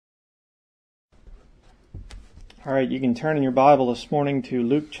All right, you can turn in your Bible this morning to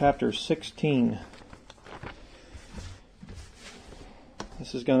Luke chapter 16.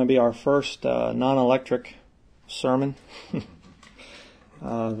 This is going to be our first non-electric sermon.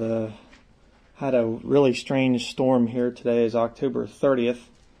 Had a really strange storm here. Today is October 30th,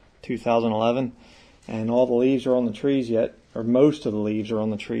 2011, and all the leaves are on the trees yet, or most of the leaves are on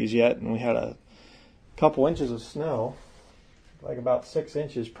the trees yet, and we had a couple inches of snow, like about 6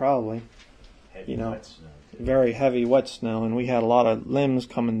 inches probably. Heavy wet snow. Very heavy wet snow, and we had a lot of limbs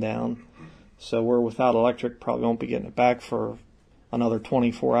coming down, so we're without electric. Probably won't be getting it back for another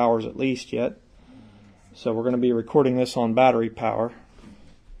 24 hours at least yet. So we're going to be recording this on battery power.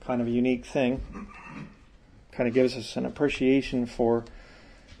 Kind of a unique thing. Kind of gives us an appreciation for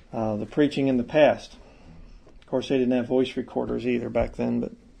the preaching in the past. Of course, they didn't have voice recorders either back then,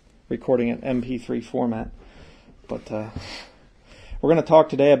 but recording in MP3 format. But we're going to talk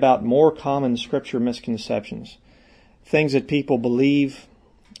today about more common scripture misconceptions. Things that people believe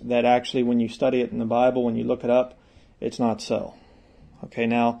that actually when you study it in the Bible, when you look it up, it's not so. Okay,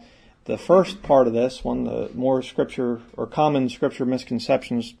 now the first part of this one, the more scripture or common scripture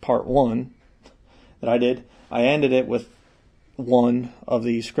misconceptions, part 1 that I did, I ended it with one of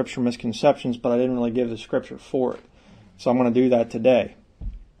these scripture misconceptions, but I didn't really give the scripture for it. So I'm going to do that today.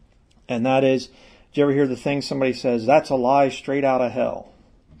 And that is, did you ever hear the thing somebody says, that's a lie straight out of hell?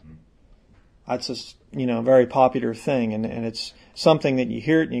 That's a very popular thing, and it's something that you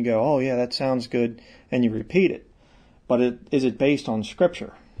hear it and you go, oh yeah, that sounds good, and you repeat it. But is it based on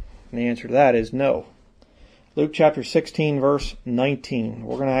Scripture? And the answer to that is no. Luke chapter 16, verse 19.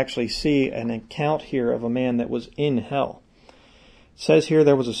 We're going to actually see an account here of a man that was in hell. It says here,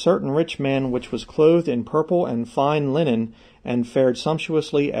 there was a certain rich man which was clothed in purple and fine linen, and fared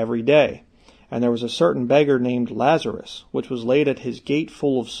sumptuously every day. And there was a certain beggar named Lazarus, which was laid at his gate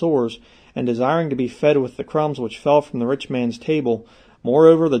full of sores, and desiring to be fed with the crumbs which fell from the rich man's table.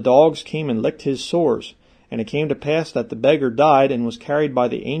 Moreover, the dogs came and licked his sores. And it came to pass that the beggar died, and was carried by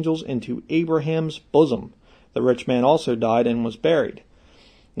the angels into Abraham's bosom. The rich man also died and was buried.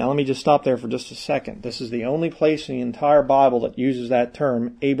 Now let me just stop there for just a second. This is the only place in the entire Bible that uses that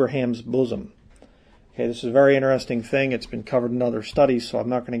term, Abraham's bosom. Okay, this is a very interesting thing. It's been covered in other studies, so I'm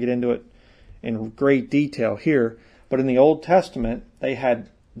not going to get into it in great detail here. But in the Old Testament, they had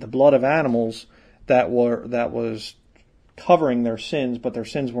the blood of animals that was covering their sins, but their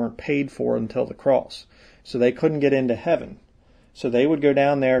sins weren't paid for until the cross. So they couldn't get into heaven. So they would go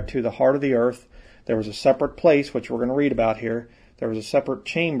down there to the heart of the earth. There was a separate place, which we're going to read about here. There was a separate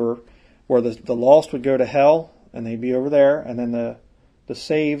chamber where the lost would go to hell, and they'd be over there, and then the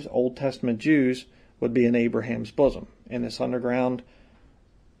saved Old Testament Jews would be in Abraham's bosom, in this underground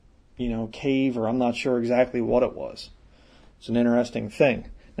cave, or I'm not sure exactly what it was. It's an interesting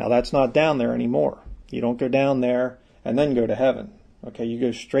thing. Now that's not down there anymore. You don't go down there and then go to heaven. Okay, you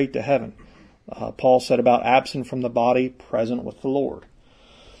go straight to heaven. Paul said about absent from the body, present with the Lord.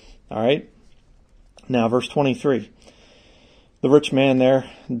 All right. Now verse 23. The rich man there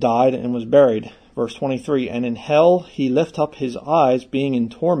died and was buried. Verse 23. And in hell he lift up his eyes, being in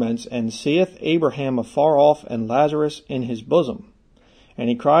torments, and seeth Abraham afar off, and Lazarus in his bosom. And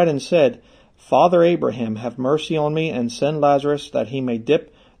he cried and said, Father Abraham, have mercy on me, and send Lazarus, that he may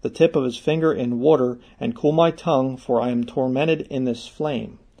dip the tip of his finger in water, and cool my tongue, for I am tormented in this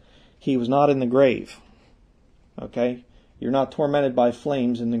flame. He was not in the grave. Okay? You're not tormented by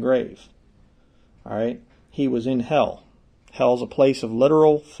flames in the grave. All right? He was in hell. Hell's a place of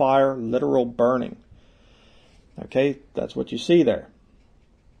literal fire, literal burning. Okay? That's what you see there.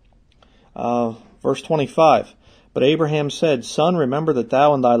 Verse 25. But Abraham said, Son, remember that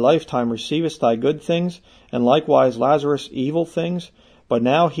thou in thy lifetime receivest thy good things, and likewise Lazarus evil things. But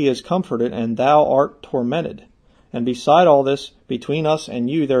now he is comforted, and thou art tormented. And beside all this, between us and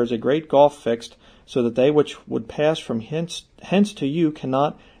you there is a great gulf fixed, so that they which would pass from hence to you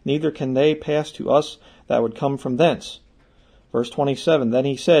cannot, neither can they pass to us that would come from thence. Verse 27, Then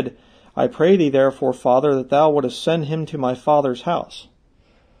he said, I pray thee therefore, Father, that thou wouldest send him to my father's house.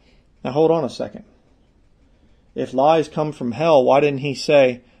 Now hold on a second. If lies come from hell, why didn't he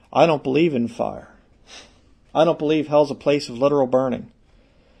say, I don't believe in fire. I don't believe hell's a place of literal burning.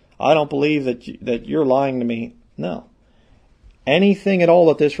 I don't believe that you're lying to me. No. Anything at all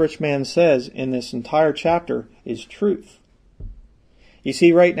that this rich man says in this entire chapter is truth. You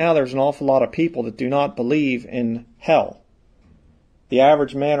see, right now there's an awful lot of people that do not believe in hell. The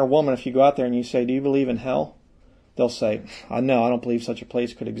average man or woman, if you go out there and you say, do you believe in hell? They'll say, no, I don't believe such a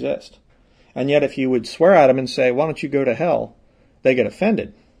place could exist. And yet if you would swear at them and say, why don't you go to hell? They get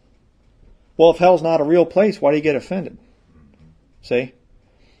offended. Well, if hell's not a real place, why do you get offended? See?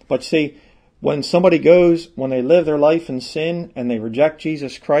 But see, when they live their life in sin and they reject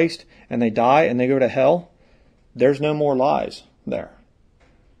Jesus Christ and they die and they go to hell, there's no more lies there.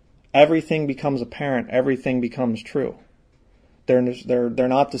 Everything becomes apparent. Everything becomes true. They're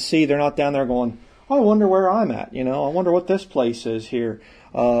not to see. They're not down there going, oh, I wonder where I'm at. I wonder what this place is here.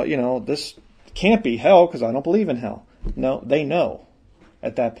 This can't be hell because I don't believe in hell. No, they know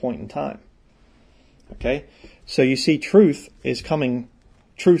at that point in time. Okay? So you see, truth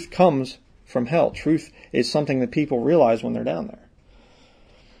comes from hell. Truth is something that people realize when they're down there.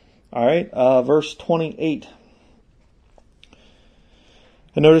 All right, verse 28.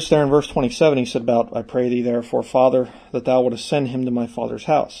 And notice there in verse 27, he said about, I pray thee therefore, Father, that thou wouldest send him to my father's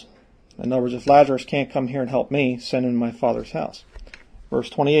house. In other words, if Lazarus can't come here and help me, send him to my father's house. Verse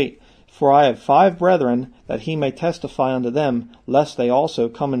 28, for I have 5 brethren, that he may testify unto them, lest they also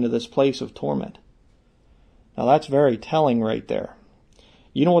come into this place of torment. Now that's very telling right there.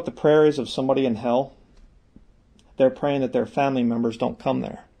 You know what the prayer is of somebody in hell? They're praying that their family members don't come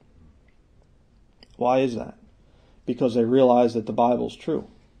there. Why is that? Because they realize that the Bible's true.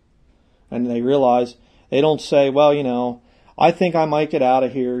 And they realize, they don't say, well, I think I might get out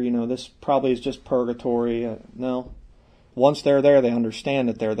of here. This probably is just purgatory. No. Once they're there, they understand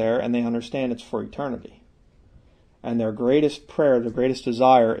that they're there, and they understand it's for eternity. And their greatest prayer, their greatest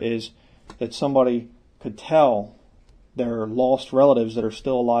desire is that somebody could tell their lost relatives that are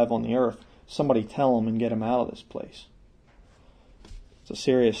still alive on the earth, somebody tell them and get them out of this place. It's a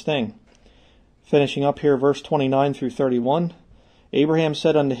serious thing. Finishing up here, verse 29 through 31. Abraham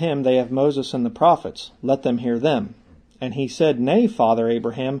said unto him, they have Moses and the prophets, let them hear them. And he said, Nay, Father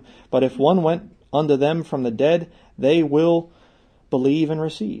Abraham, but if one went unto them from the dead, they will believe and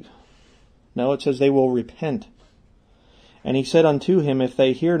receive. No, it says they will repent. And he said unto him, if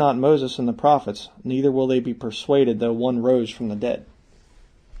they hear not Moses and the prophets, neither will they be persuaded, though one rose from the dead.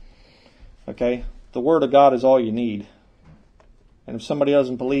 Okay? The Word of God is all you need. And if somebody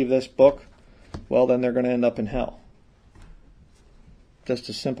doesn't believe this book, well, then they're going to end up in hell. Just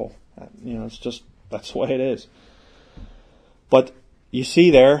as simple. It's just, that's the way it is. But you see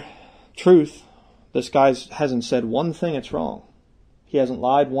there, truth, this guy hasn't said one thing that's wrong. He hasn't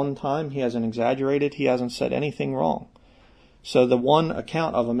lied one time. He hasn't exaggerated. He hasn't said anything wrong. So the one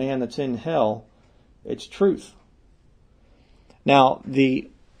account of a man that's in hell, it's truth. Now, the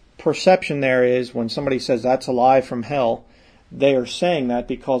perception there is when somebody says that's a lie from hell, they are saying that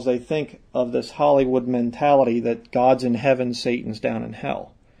because they think of this Hollywood mentality that God's in heaven, Satan's down in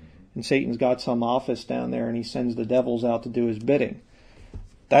hell. And Satan's got some office down there and he sends the devils out to do his bidding.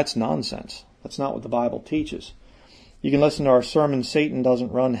 That's nonsense. That's not what the Bible teaches. You can listen to our sermon, Satan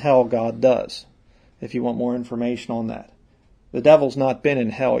doesn't run hell, God does, if you want more information on that. The devil's not been in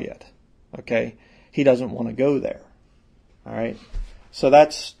hell yet. Okay? He doesn't want to go there. All right? So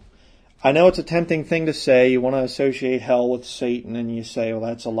I know it's a tempting thing to say. You want to associate hell with Satan and you say, well,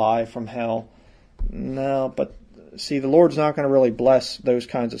 that's a lie from hell. No, but see, the Lord's not going to really bless those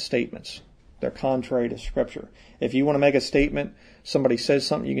kinds of statements. They're contrary to Scripture. If you want to make a statement, somebody says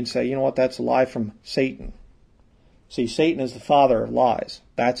something, you can say, you know what, that's a lie from Satan. See, Satan is the father of lies.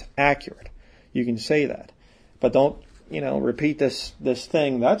 That's accurate. You can say that. But don't, repeat this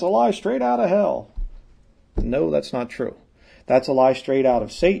thing, that's a lie straight out of hell. No, that's not true. That's a lie straight out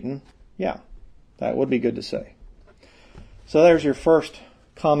of Satan. Yeah, that would be good to say. So there's your first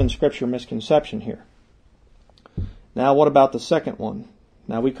common Scripture misconception here. Now, what about the second one?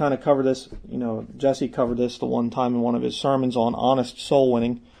 Now, we kind of covered this, Jesse covered this the one time in one of his sermons on honest soul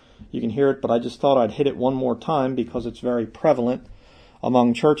winning. You can hear it, but I just thought I'd hit it one more time because it's very prevalent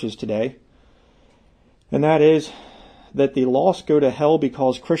among churches today. And that is that the lost go to hell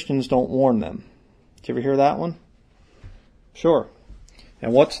because Christians don't warn them. Did you ever hear that one? Sure.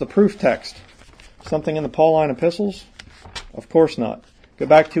 And what's the proof text? Something in the Pauline epistles? Of course not. Go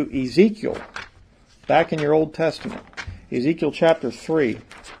back to Ezekiel. Back in your Old Testament. Ezekiel chapter 3.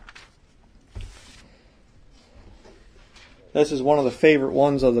 This is one of the favorite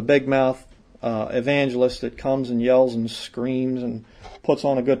ones of the big mouth evangelist that comes and yells and screams and puts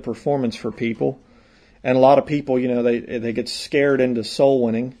on a good performance for people. And a lot of people, they get scared into soul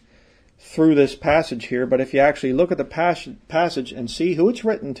winning through this passage here. But if you actually look at the passage and see who it's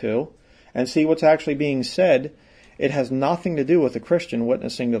written to and see what's actually being said, it has nothing to do with a Christian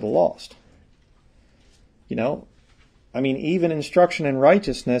witnessing to the lost. Even instruction in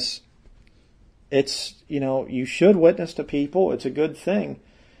righteousness, it's, you should witness to people. It's a good thing.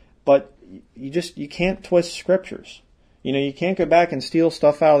 But you can't twist scriptures. You can't go back and steal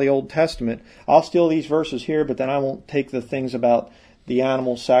stuff out of the Old Testament. I'll steal these verses here, but then I won't take the things about the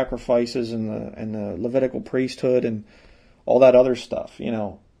animal sacrifices and the Levitical priesthood and all that other stuff.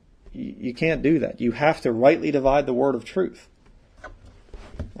 You can't do that. You have to rightly divide the word of truth.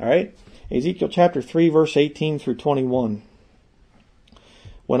 All right? Ezekiel chapter 3, verse 18 through 21.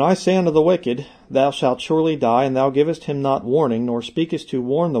 When I say unto the wicked, thou shalt surely die, and thou givest him not warning, nor speakest to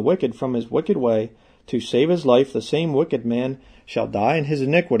warn the wicked from his wicked way, to save his life, the same wicked man shall die in his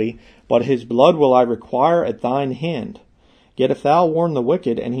iniquity, but his blood will I require at thine hand. Yet if thou warn the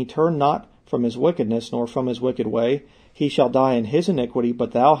wicked, and he turn not from his wickedness, nor from his wicked way, he shall die in his iniquity,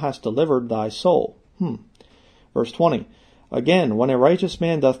 but thou hast delivered thy soul. Verse 20. Again, when a righteous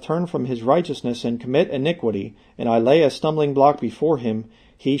man doth turn from his righteousness and commit iniquity, and I lay a stumbling block before him,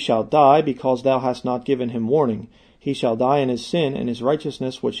 he shall die, because thou hast not given him warning. He shall die in his sin, and his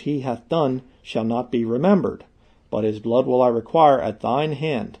righteousness which he hath done shall not be remembered. But his blood will I require at thine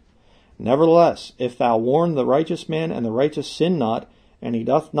hand. Nevertheless, if thou warn the righteous man, and the righteous sin not, and he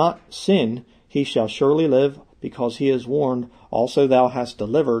doth not sin, he shall surely live, because he is warned. Also thou hast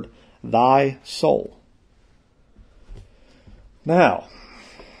delivered thy soul. Now,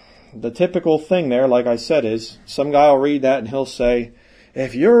 the typical thing there, like I said, is some guy will read that and he'll say,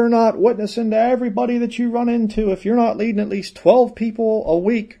 if you're not witnessing to everybody that you run into, if you're not leading at least 12 people a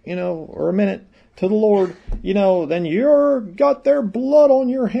week, or a minute to the Lord, then you're got their blood on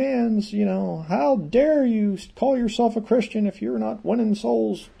your hands, how dare you call yourself a Christian if you're not winning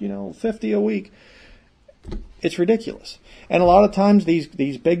souls, 50 a week. It's ridiculous. And a lot of times these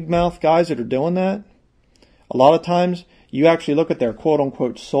big mouth guys that are doing that, a lot of times you actually look at their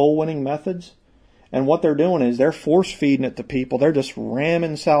quote-unquote soul-winning methods, and what they're doing is they're force-feeding it to people. They're just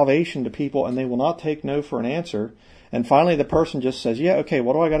ramming salvation to people, and they will not take no for an answer. And finally the person just says, yeah, okay,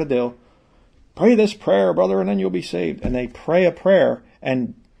 what do I got to do? Pray this prayer, brother, and then you'll be saved. And they pray a prayer,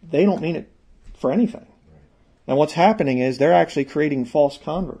 and they don't mean it for anything. And what's happening is they're actually creating false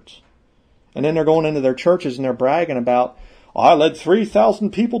converts. And then they're going into their churches and they're bragging about, I led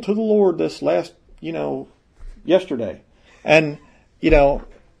 3,000 people to the Lord this last, yesterday. And,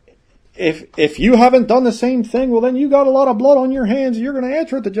 if you haven't done the same thing, well, then you got a lot of blood on your hands. You're going to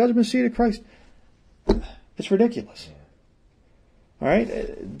answer at the judgment seat of Christ. It's ridiculous. All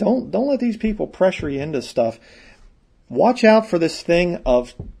right? Don't let these people pressure you into stuff. Watch out for this thing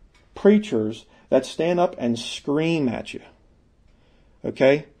of preachers that stand up and scream at you.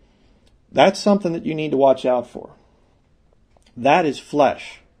 Okay? That's something that you need to watch out for. That is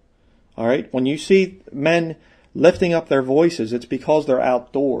flesh. All right? When you see men lifting up their voices, it's because they're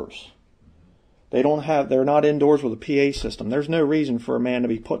outdoors. They're not indoors with a PA system. There's no reason for a man to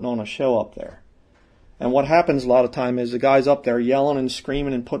be putting on a show up there. And what happens a lot of time is the guy's up there yelling and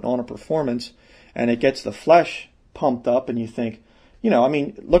screaming and putting on a performance, and it gets the flesh pumped up, and you think,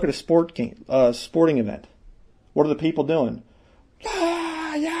 look at a sporting event. What are the people doing?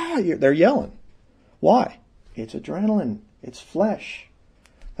 They're yelling. Why? It's adrenaline. It's flesh.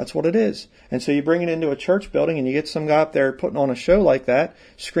 That's what it is. And so you bring it into a church building and you get some guy up there putting on a show like that,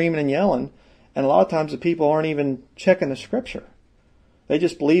 screaming and yelling, and a lot of times the people aren't even checking the scripture. They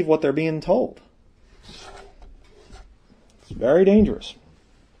just believe what they're being told. It's very dangerous.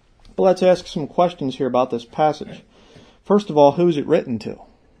 But let's ask some questions here about this passage. First of all, who's it written to?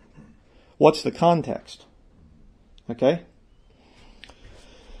 What's the context? Okay?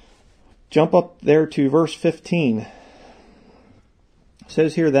 Jump up there to verse 15. It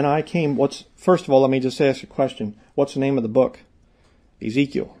says here, then I came, first of all, let me just ask a question. What's the name of the book?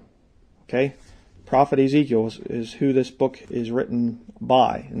 Ezekiel. Okay? Prophet Ezekiel is who this book is written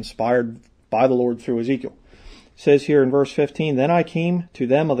by, inspired by the Lord through Ezekiel. It says here in verse 15, then I came to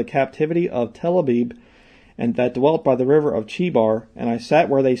them of the captivity of Tel Abib, and that dwelt by the river of Chebar, and I sat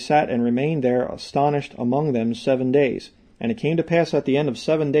where they sat, and remained there astonished among them 7 days. And it came to pass at the end of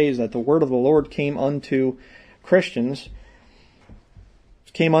 7 days that the word of the Lord came unto Christians,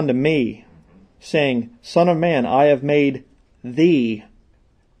 came unto me, saying, Son of man, I have made thee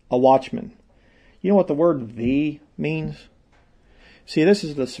a watchman. You know what the word thee means? See, this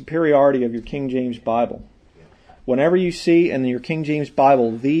is the superiority of your King James Bible. Whenever you see in your King James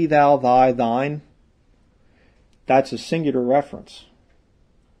Bible, thee, thou, thy, thine, that's a singular reference.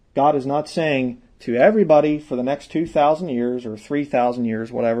 God is not saying to everybody for the next 2,000 years or 3,000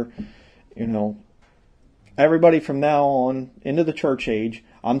 years, whatever, everybody from now on into the church age,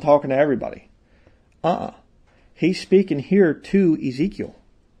 I'm talking to everybody. He's speaking here to Ezekiel.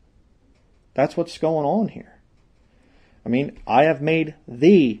 That's what's going on here. I have made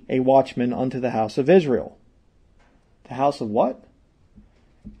thee a watchman unto the house of Israel. The house of what?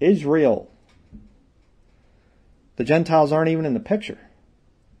 Israel. The Gentiles aren't even in the picture.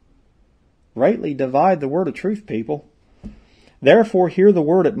 Rightly divide the word of truth, people. Therefore hear the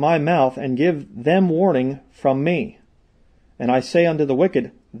word at my mouth, and give them warning from me. And I say unto the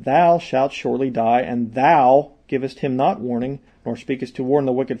wicked, thou shalt surely die, and thou givest him not warning, nor speakest to warn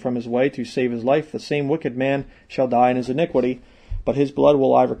the wicked from his way, to save his life. The same wicked man shall die in his iniquity, but his blood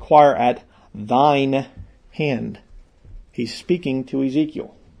will I require at thine hand. He's speaking to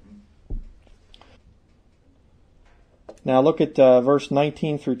Ezekiel. Now look at verse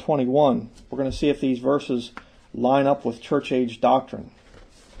 19 through 21. We're going to see if these verses line up with church age doctrine.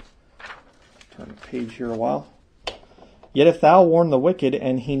 Turn the page here a while. Yet if thou warn the wicked,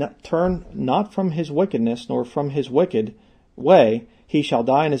 and he turn not from his wickedness, nor from his wicked way, he shall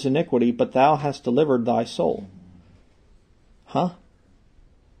die in his iniquity, but thou hast delivered thy soul. Huh?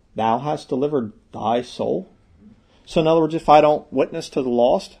 Thou hast delivered thy soul? So in other words, if I don't witness to the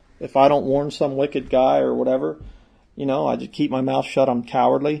lost, if I don't warn some wicked guy or whatever, I just keep my mouth shut, I'm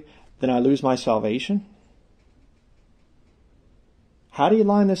cowardly, then I lose my salvation? How do you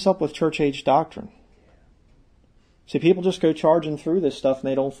line this up with church age doctrine? See, people just go charging through this stuff and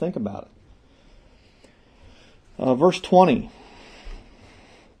they don't think about it. Verse 20.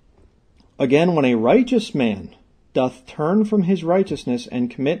 Again, when a righteous man doth turn from his righteousness and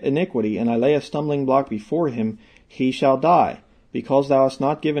commit iniquity, and I lay a stumbling block before him, he shall die. Because thou hast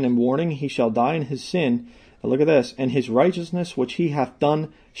not given him warning, he shall die in his sin. Now look at this. And his righteousness which he hath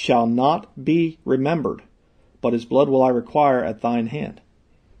done shall not be remembered, but his blood will I require at thine hand.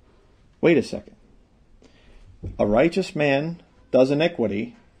 Wait a second. A righteous man does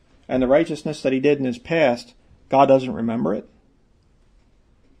iniquity, and the righteousness that he did in his past, God doesn't remember it?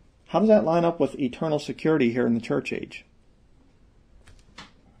 How does that line up with eternal security here in the church age?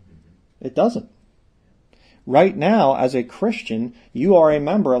 It doesn't. Right now, as a Christian, you are a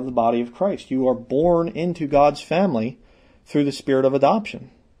member of the body of Christ. You are born into God's family through the spirit of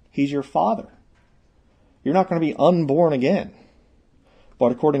adoption. He's your father. You're not going to be unborn again.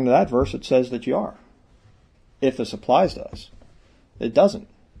 But according to that verse, it says that you are. If this applies to us. It doesn't.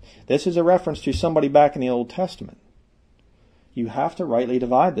 This is a reference to somebody back in the Old Testament. You have to rightly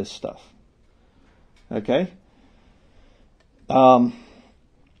divide this stuff. Okay?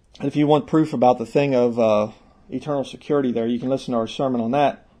 If you want proof about the thing of eternal security there, you can listen to our sermon on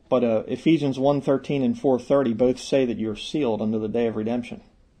that. But Ephesians 1:13 and 4:30 both say that you're sealed unto the day of redemption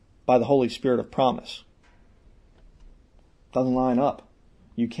by the Holy Spirit of promise. Doesn't line up.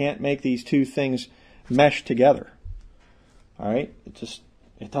 You can't make these two things mesh together. All right?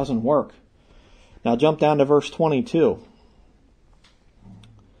 It doesn't work. Now jump down to verse 22.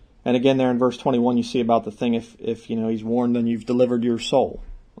 And again there in verse 21 you see about the thing if he's warned, then you've delivered your soul.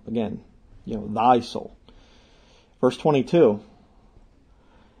 Again, thy soul. Verse 22.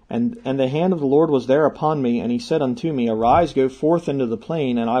 And the hand of the Lord was there upon me, and he said unto me, Arise, go forth into the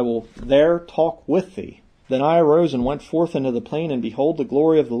plain, and I will there talk with thee. Then I arose and went forth into the plain, and behold, the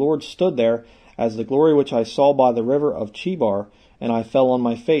glory of the Lord stood there, as the glory which I saw by the river of Chebar, and I fell on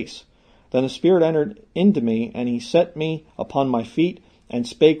my face. Then the Spirit entered into me, and he set me upon my feet, and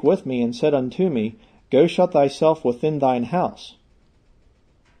spake with me, and said unto me, Go shut thyself within thine house.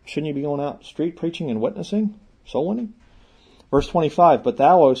 Shouldn't you be going out street preaching and witnessing? Soul winning? Verse 25, But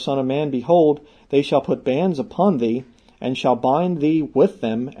thou, O son of man, behold, they shall put bands upon thee, and shall bind thee with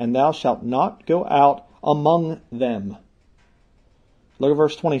them, and thou shalt not go out among them. Look at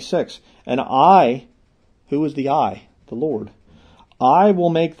verse 26. And I, who is the I? The Lord. I will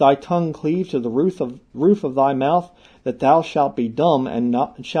make thy tongue cleave to the roof of thy mouth, that thou shalt be dumb, and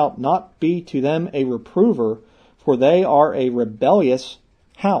shalt not be to them a reprover, for they are a rebellious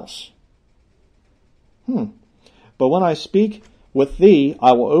house. But when I speak with thee,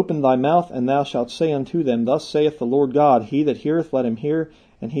 I will open thy mouth, and thou shalt say unto them, Thus saith the Lord God, He that heareth, let him hear,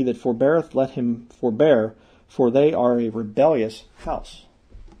 and he that forbeareth, let him forbear, for they are a rebellious house.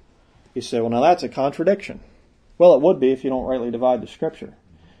 You say, well, now that's a contradiction. Well, it would be if you don't rightly divide the Scripture.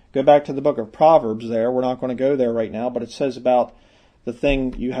 Go back to the book of Proverbs there. We're not going to go there right now, but it says about the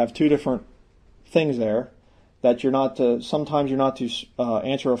thing, you have two different things there, that you're not to, sometimes you're not to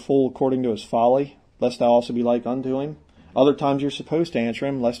answer a fool according to his folly, lest thou also be like unto him. Other times you're supposed to answer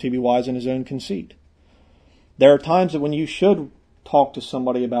him, lest he be wise in his own conceit. There are times that when you should talk to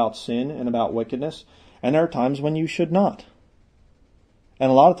somebody about sin and about wickedness, and there are times when you should not. And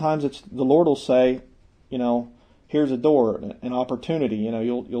a lot of times the Lord will say, here's a door, an opportunity,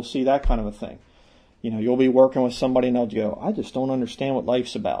 you'll see that kind of a thing. You'll be working with somebody and they'll go, I just don't understand what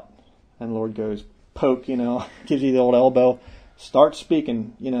life's about. And the Lord goes, poke, gives you the old elbow, start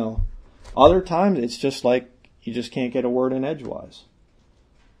speaking, Other times it's just like you just can't get a word in edgewise.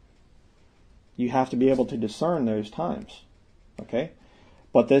 You have to be able to discern those times. Okay?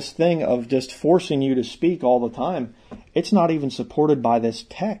 But this thing of just forcing you to speak all the time, it's not even supported by this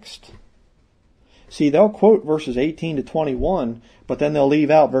text. See, they'll quote verses 18 to 21, but then they'll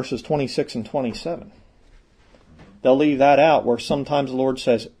leave out verses 26 and 27. They'll leave that out where sometimes the Lord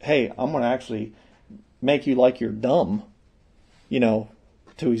says, hey, I'm going to actually make you like you're dumb,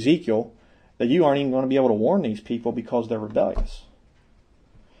 to Ezekiel, that you aren't even going to be able to warn these people because they're rebellious.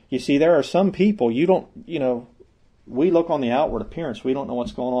 You see, there are some people, we look on the outward appearance. We don't know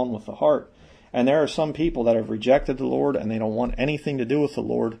what's going on with the heart. And there are some people that have rejected the Lord and they don't want anything to do with the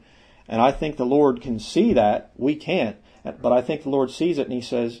Lord. And I think the Lord can see that. We can't. But I think the Lord sees it and He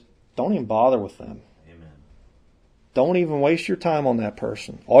says, don't even bother with them. Amen. Don't even waste your time on that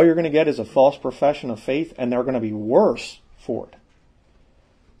person. All you're going to get is a false profession of faith, and they're going to be worse for it.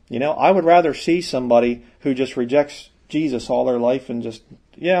 I would rather see somebody who just rejects Jesus all their life and just,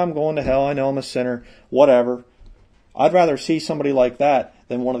 I'm going to hell. I know I'm a sinner. Whatever. I'd rather see somebody like that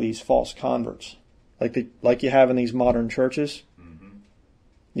than one of these false converts, like you have in these modern churches.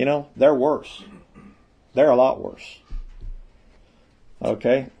 Mm-hmm. They're worse. They're a lot worse.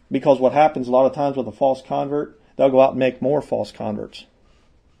 Okay? Because what happens a lot of times with a false convert, they'll go out and make more false converts.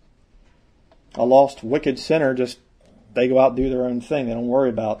 A lost, wicked sinner, they go out and do their own thing. They don't worry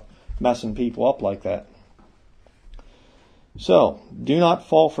about messing people up like that. So, do not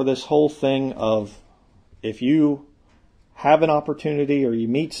fall for this whole thing of, if you have an opportunity or you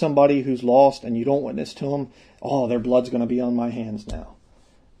meet somebody who's lost and you don't witness to them, their blood's going to be on my hands now.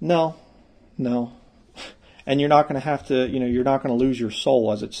 No. And you're not going to have to, you're not going to lose your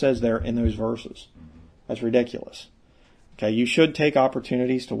soul, as it says there in those verses. That's ridiculous. Okay, you should take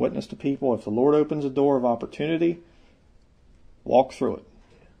opportunities to witness to people. If the Lord opens a door of opportunity, walk through it.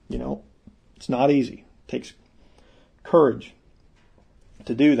 It's not easy. It takes courage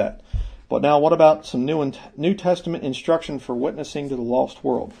to do that. But now what about some New Testament instruction for witnessing to the lost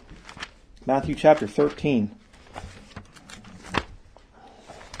world? Matthew chapter 13.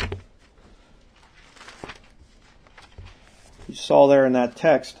 You saw there in that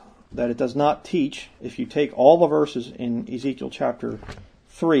text that it does not teach, if you take all the verses in Ezekiel chapter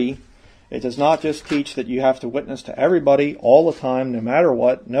 3, it does not just teach that you have to witness to everybody all the time, no matter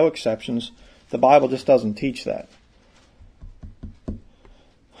what, no exceptions. The Bible just doesn't teach that.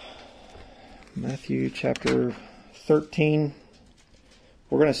 Matthew chapter 13.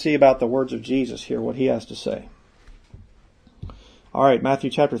 We're going to see about the words of Jesus here, what He has to say. All right, Matthew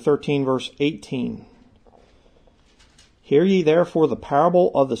chapter 13, verse 18. Hear ye therefore the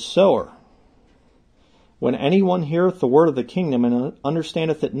parable of the sower. When any one heareth the word of the kingdom, and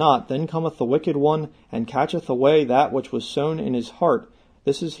understandeth it not, then cometh the wicked one, and catcheth away that which was sown in his heart.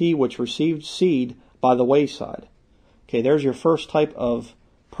 This is he which received seed by the wayside. Okay, there's your first type of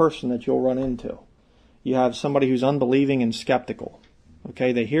person that you'll run into. You have somebody who's unbelieving and skeptical.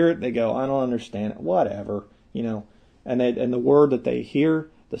 Okay, they hear it, they go, I don't understand it, whatever, and the word that they hear,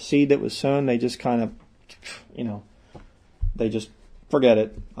 the seed that was sown, they just kind of, they just forget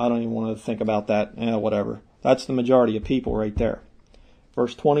it. I don't even want to think about that. Whatever. That's the majority of people right there.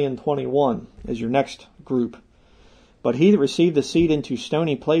 Verse 20 and 21 is your next group. But he that received the seed into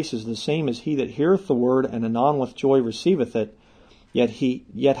stony places, the same as he that heareth the word, and anon with joy receiveth it,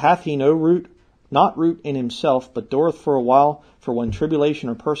 yet hath he no root, not root in himself, but dureth for a while. For when tribulation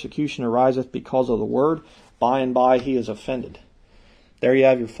or persecution ariseth because of the word, by and by he is offended. There you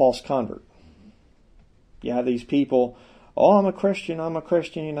have your false convert. You have these people, I'm a Christian,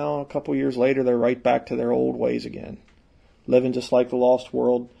 a couple years later they're right back to their old ways again. Living just like the lost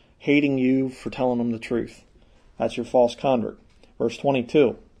world, hating you for telling them the truth. That's your false convert. Verse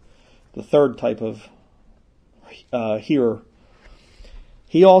 22, the third type of hearer.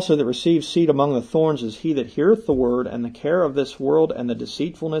 He also that receives seed among the thorns is he that heareth the word, and the care of this world and the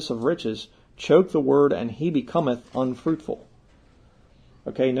deceitfulness of riches choke the word, and he becometh unfruitful.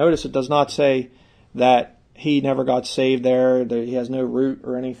 Okay, notice it does not say that he never got saved there, that he has no root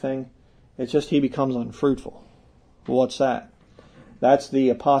or anything. It's just he becomes unfruitful. Well, what's that? That's the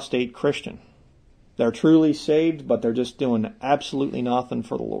apostate Christian. They're truly saved, but they're just doing absolutely nothing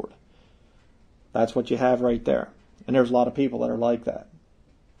for the Lord. That's what you have right there. And there's a lot of people that are like that.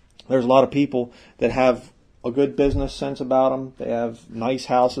 There's a lot of people that have a good business sense about them. They have nice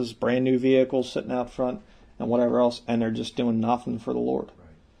houses, brand new vehicles sitting out front, and whatever else, and they're just doing nothing for the Lord.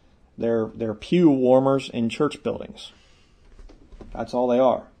 They're pew warmers in church buildings. That's all they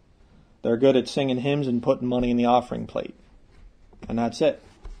are. They're good at singing hymns and putting money in the offering plate. And that's it.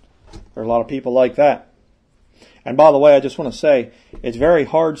 There are a lot of people like that. And by the way, I just want to say, it's very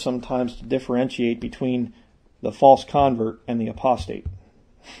hard sometimes to differentiate between the false convert and the apostate.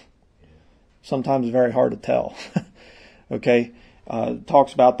 Sometimes it's very hard to tell. Okay?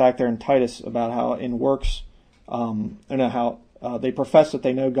 Talks about back there in Titus about how in works, how They profess that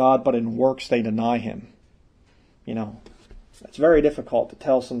they know God, but in works they deny Him. You know, it's very difficult to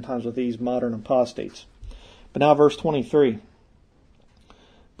tell sometimes with these modern apostates. But now verse 23.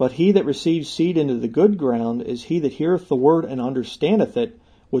 But he that receives seed into the good ground is he that heareth the word and understandeth it,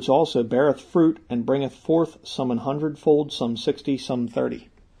 which also beareth fruit and bringeth forth some 100-fold, some 60, some 30.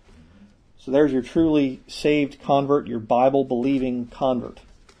 So there's your truly saved convert, your Bible-believing convert.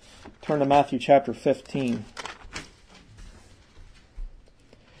 Turn to Matthew chapter 15.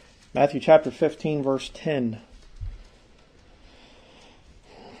 Matthew chapter 15, verse 10.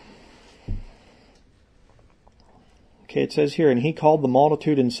 Okay, it says here, And he called the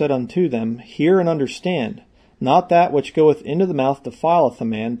multitude and said unto them, Hear and understand. Not that which goeth into the mouth defileth a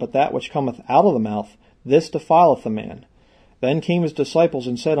man, but that which cometh out of the mouth, this defileth a man. Then came his disciples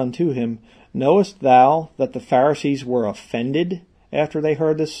and said unto him, Knowest thou that the Pharisees were offended after they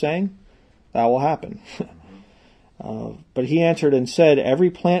heard this saying? That will happen. But he answered and said, Every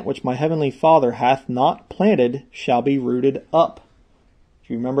plant which my heavenly Father hath not planted shall be rooted up.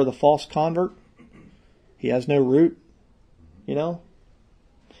 Do you remember the false convert? He has no root, you know.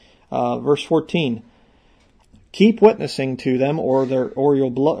 Verse 14. Keep witnessing to them, or their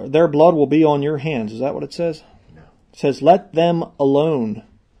blood will be on your hands. Is that what it says? No. It says, Let them alone.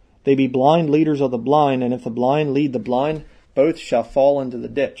 They be blind leaders of the blind, and if the blind lead the blind, both shall fall into the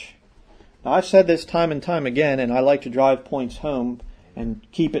ditch. Now, I've said this time and time again, and I like to drive points home and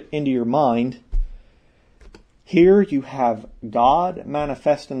keep it into your mind. Here you have God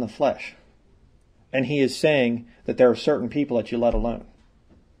manifest in the flesh, and He is saying that there are certain people that you let alone.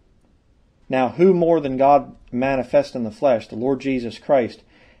 Now, who more than God manifest in the flesh, the Lord Jesus Christ?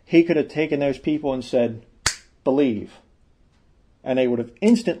 He could have taken those people and said, believe. And they would have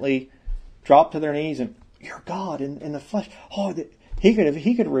instantly dropped to their knees and, you're God in the flesh. Oh, He could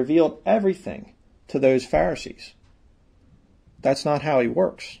have revealed everything to those Pharisees. That's not how He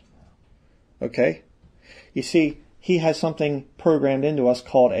works. Okay? You see, He has something programmed into us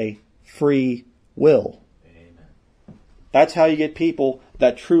called a free will. Amen. That's how you get people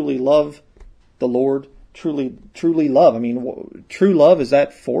that truly love the Lord, truly love. I mean, true love, is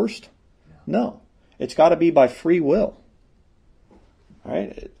that forced? No. It's got to be by free will. All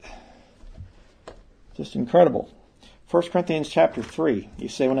right? Just incredible. 1 Corinthians chapter 3. You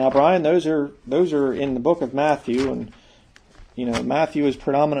say, well, now, Brian, those are in the book of Matthew, and you know, Matthew is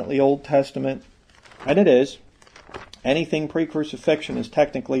predominantly Old Testament, and it is. Anything pre-crucifixion is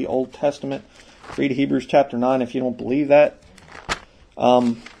technically Old Testament. Read Hebrews chapter 9 if you don't believe that.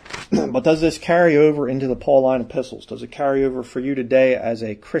 But does this carry over into the Pauline epistles? Does it carry over for you today as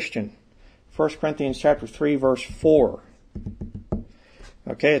a Christian? 1 Corinthians chapter 3, verse 4.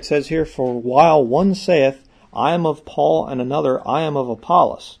 Okay, it says here, For while one saith, I am of Paul, and another, I am of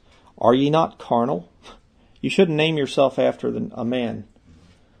Apollos. Are ye not carnal? You shouldn't name yourself after a man.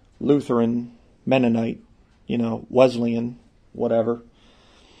 Lutheran, Mennonite, you know, Wesleyan, whatever.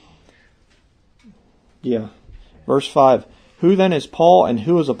 Yeah. Verse 5. Who then is Paul, and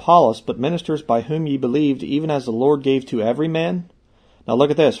who is Apollos, but ministers by whom ye believed, even as the Lord gave to every man? Now look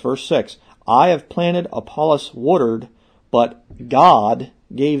at this, verse 6. I have planted, Apollos watered, but God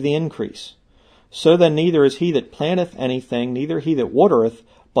gave the increase. So then neither is he that planteth anything, neither he that watereth,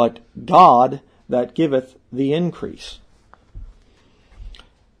 but God that giveth the increase.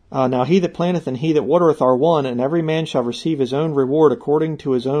 Now he that planteth and he that watereth are one, and every man shall receive his own reward according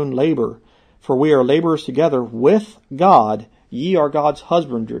to his own labor. For we are laborers together with God. Ye are God's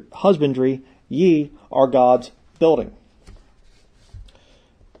husbandry, ye are God's building.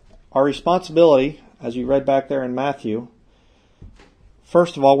 Our responsibility, as you read back there in Matthew,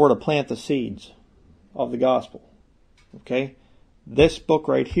 first of all, we're to plant the seeds of the gospel. Okay? This book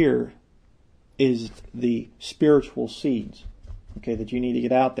right here is the spiritual seeds, okay, that you need to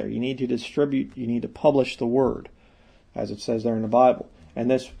get out there. You need to distribute, you need to publish the word, as it says there in the Bible. And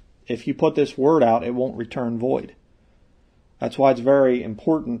this, if you put this word out, it won't return void. That's why it's very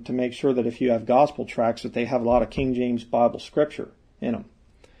important to make sure that if you have gospel tracts, that they have a lot of King James Bible scripture in them.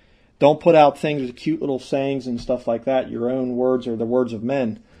 Don't put out things with cute little sayings and stuff like that, your own words or the words of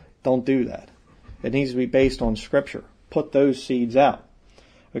men. Don't do that. It needs to be based on scripture. Put those seeds out.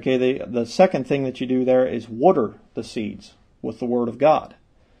 Okay, the second thing that you do there is water the seeds with the word of God.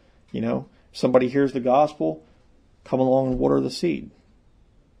 You know, somebody hears the gospel, come along and water the seed.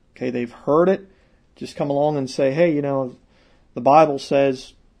 Okay, they've heard it, just come along and say, hey, you know, the Bible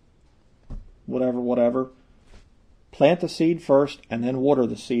says whatever. Plant the seed first and then water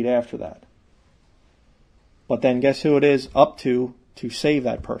the seed after that. But then guess who it is up to save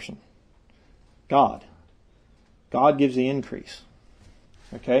that person? God. God gives the increase.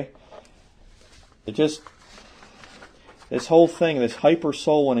 Okay? This whole thing, this hyper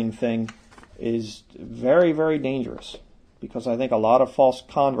soul winning thing, is very, very dangerous, because I think a lot of false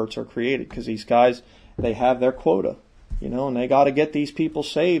converts are created because these guys, they have their quota, and they got to get these people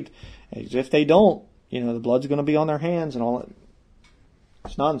saved. If they don't, the blood's going to be on their hands and all that.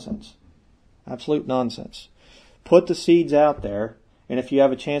 It's nonsense. Absolute nonsense. Put the seeds out there, and if you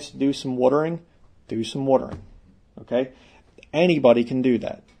have a chance to do some watering, do some watering. Okay? Anybody can do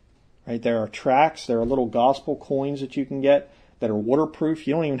that. Right? There are tracts, there are little gospel coins that you can get that are waterproof.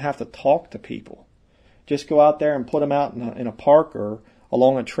 You don't even have to talk to people. Just go out there and put them out in a park or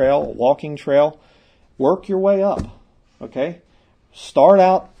along a trail, a walking trail. Work your way up. Okay? Start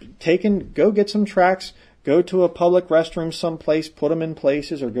out go get some tracts, go to a public restroom someplace, put them in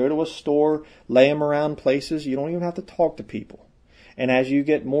places, or go to a store, lay them around places. You don't even have to talk to people. And as you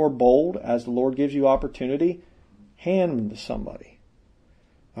get more bold, as the Lord gives you opportunity, hand them to somebody.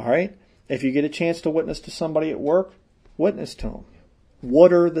 All right? If you get a chance to witness to somebody at work, witness to them.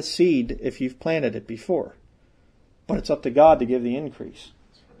 Water the seed if you've planted it before. But it's up to God to give the increase.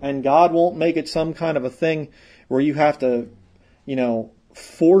 And God won't make it some kind of a thing where you have to,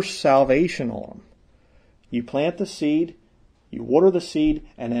 force salvation on them. You plant the seed, you water the seed,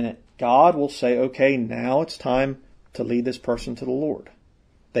 and then God will say, okay, now it's time to lead this person to the Lord.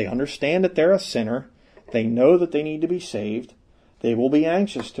 They understand that they're a sinner. They know that they need to be saved. They will be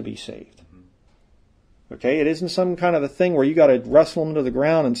anxious to be saved. Okay, it isn't some kind of a thing where you got to wrestle them to the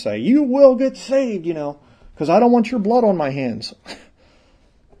ground and say, you will get saved, because I don't want your blood on my hands.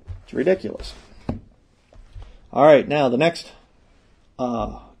 It's ridiculous. All right, now the next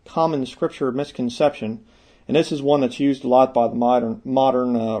common scripture misconception, and this is one that's used a lot by the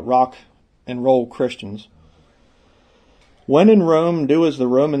modern rock and roll Christians. When in Rome, do as the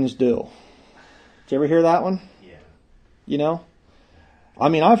Romans do. Did you ever hear that one? Yeah.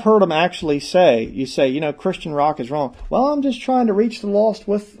 I've heard them actually say, Christian rock is wrong. Well, I'm just trying to reach the lost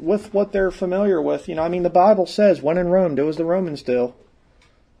with what they're familiar with. The Bible says, when in Rome, do as the Romans do.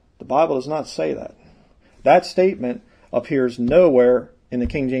 The Bible does not say that. That statement appears nowhere in the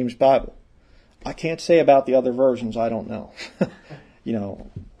King James Bible. I can't say about the other versions. I don't know. The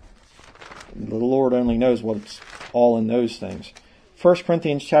Lord only knows what's all in those things. 1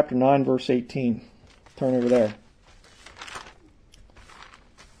 Corinthians chapter 9, verse 18. Turn over there.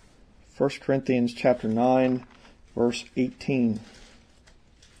 1 Corinthians chapter 9, verse 18.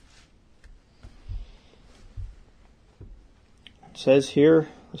 It says here,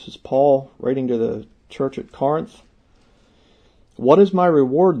 this is Paul writing to the church at Corinth. What is my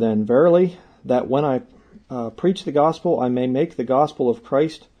reward then? Verily, that when I preach the gospel, I may make the gospel of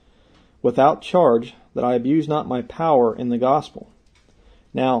Christ without charge, that I abuse not my power in the gospel.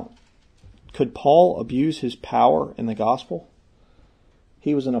 Now, could Paul abuse his power in the gospel?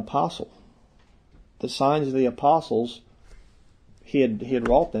 He was an apostle. The signs of the apostles, he had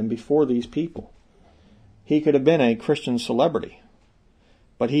wrought them before these people. He could have been a Christian celebrity,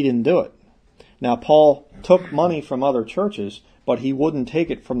 but he didn't do it. Now, Paul took money from other churches, but he wouldn't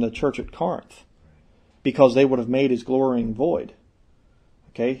take it from the church at Corinth, because they would have made his glorying void.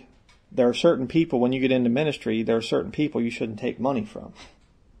 Okay? There are certain people, when you get into ministry, there are certain people you shouldn't take money from.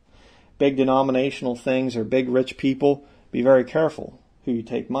 Big denominational things or big rich people, be very careful who you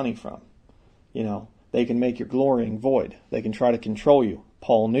take money from. They can make your glorying void. They can try to control you.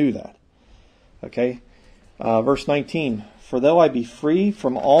 Paul knew that. Okay? Verse 19, for though I be free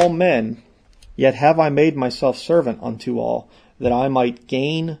from all men, yet have I made myself servant unto all, that I might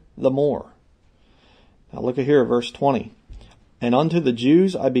gain the more. Now look at here, verse 20. And unto the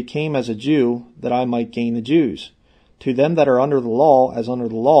Jews I became as a Jew, that I might gain the Jews. To them that are under the law, as under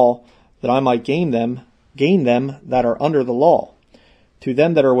the law, that I might gain them that are under the law. To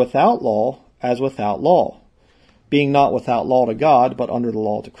them that are without law, as without law, being not without law to God, but under the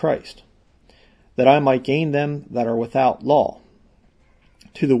law to Christ, that I might gain them that are without law.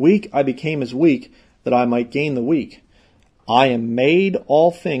 To the weak I became as weak, that I might gain the weak. I am made all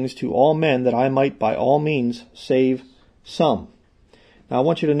things to all men, that I might by all means save some. Now I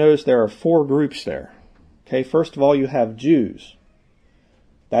want you to notice there are 4 groups there. Okay, first of all, you have Jews.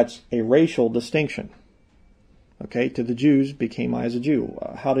 That's a racial distinction. Okay, to the Jews became I as a Jew.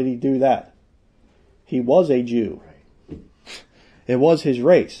 How did he do that? He was a Jew. It was his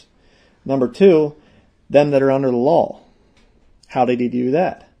race. Number 2, them that are under the law. How did he do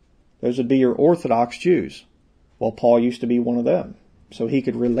that? Those would be your Orthodox Jews. Well, Paul used to be one of them, so he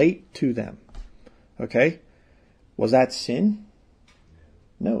could relate to them. Okay? Was that sin?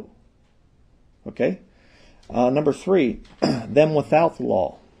 No. Okay? Number 3, them without the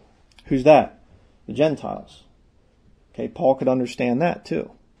law. Who's that? The Gentiles. Okay, Paul could understand that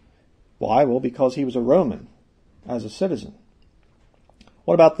too. Why? Well, because he was a Roman. as a citizen.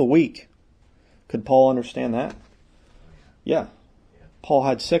 What about the weak? Could Paul understand that? Yeah. Paul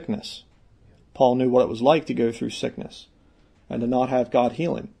had sickness. Paul knew what it was like to go through sickness and to not have God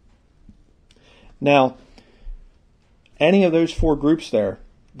heal him. Now, any of those four groups there,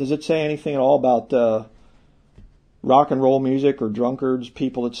 does it say anything at all about rock and roll music or drunkards,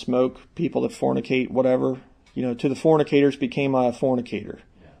 people that smoke, people that fornicate, whatever? You know, to the fornicators became I a fornicator,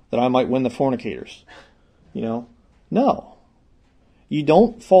 that I might win the fornicators. You know, no. You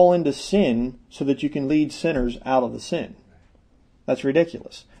don't fall into sin so that you can lead sinners out of the sin. That's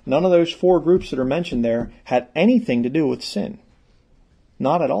ridiculous. None of those four groups that are mentioned there had anything to do with sin.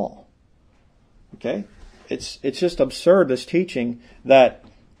 Not at all. Okay? It's just absurd, this teaching that,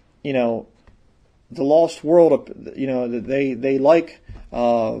 you know, the lost world, you know, they like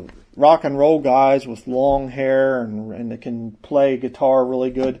rock and roll guys with long hair and they can play guitar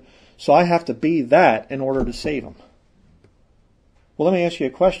really good. So I have to be that in order to save them. Well, let me ask you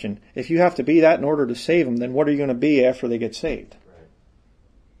a question. If you have to be that in order to save them, then what are you going to be after they get saved?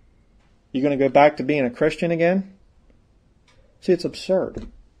 You're going to go back to being a Christian again? See, it's absurd.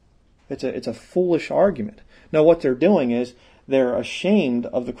 It's a foolish argument. No, what they're doing is they're ashamed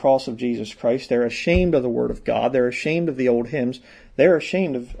of the cross of Jesus Christ. They're ashamed of the Word of God. They're ashamed of the old hymns. They're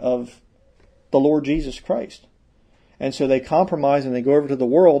ashamed of the Lord Jesus Christ. And so they compromise and they go over to the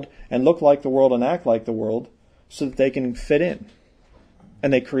world and look like the world and act like the world so that they can fit in.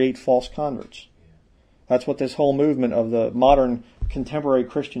 And they create false converts. That's what this whole movement of the modern contemporary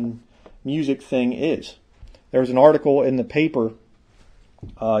Christian music thing is. There was an article in the paper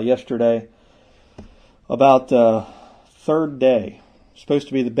yesterday about Third Day. Supposed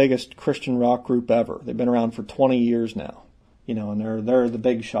to be the biggest Christian rock group ever. They've been around for 20 years now. You know, and they're the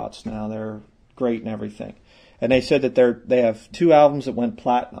big shots now. They're great and everything. And they said that they have 2 albums that went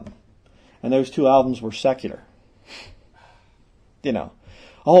platinum. And those 2 albums were secular. You know.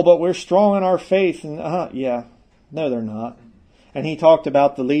 Oh, but we're strong in our faith. And yeah. No, they're not. And he talked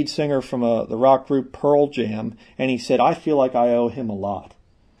about the lead singer from the rock group Pearl Jam. And he said, I feel like I owe him a lot.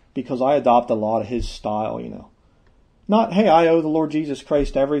 Because I adopt a lot of his style, you know. Not, hey, I owe the Lord Jesus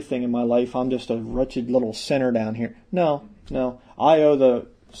Christ everything in my life. I'm just a wretched little sinner down here. No. I owe the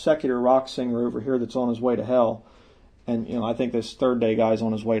secular rock singer over here that's on his way to hell. And, you know, I think this Third Day guy's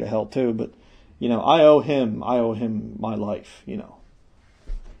on his way to hell too. But, you know, I owe him my life, you know.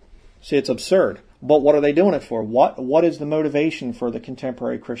 See, it's absurd. But what are they doing it for? What is the motivation for the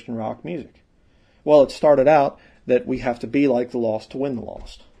contemporary Christian rock music? Well, it started out that we have to be like the lost to win the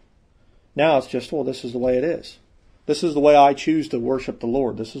lost. Now it's just, well, this is the way it is. This is the way I choose to worship the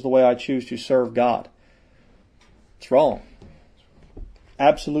Lord. This is the way I choose to serve God. It's wrong.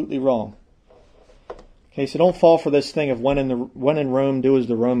 Absolutely wrong. Okay, so don't fall for this thing of when in Rome, do as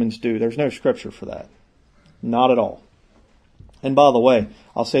the Romans do. There's no scripture for that. Not at all. And by the way,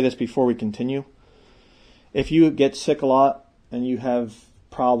 I'll say this before we continue. If you get sick a lot and you have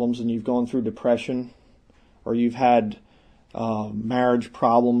problems and you've gone through depression or you've had marriage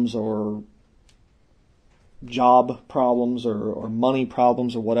problems or job problems or money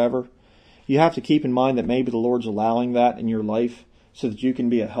problems or whatever, you have to keep in mind that maybe the Lord's allowing that in your life so that you can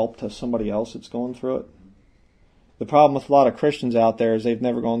be a help to somebody else that's going through it. The problem with a lot of Christians out there is they've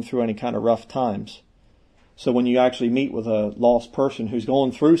never gone through any kind of rough times. So when you actually meet with a lost person who's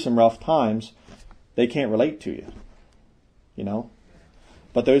going through some rough times, they can't relate to you. You know?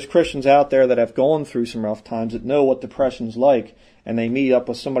 But those Christians out there that have gone through some rough times, that know what depression's like, and they meet up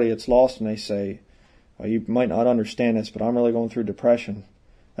with somebody that's lost and they say, well, you might not understand this, but I'm really going through depression.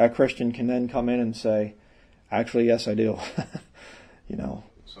 That Christian can then come in and say, actually, yes, I do. You know.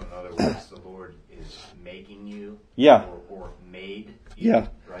 So in other words, the Lord is making you or made you,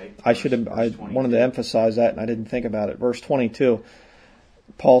 right? I wanted to emphasize that and I didn't think about it. Verse 22.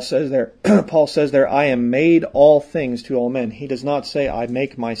 Paul says there, I am made all things to all men. He does not say, I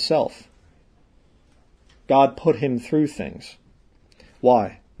make myself. God put him through things.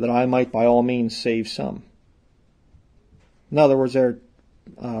 Why? That I might by all means save some. In other words,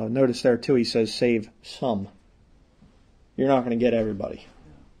 notice there too, he says save some. You're not going to get everybody.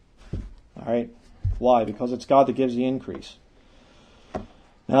 All right? Why? Because it's God that gives the increase.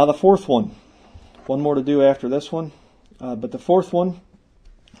 Now the fourth one. One more to do after this one. But the fourth one,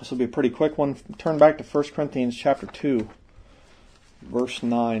 this will be a pretty quick one. Turn back to 1 Corinthians chapter 2, verse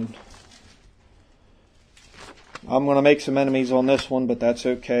 9. I'm going to make some enemies on this one, but that's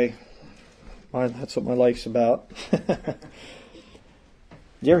okay. That's what my life's about. Do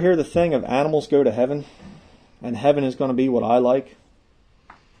you ever hear the thing of animals go to heaven, and heaven is going to be what I like?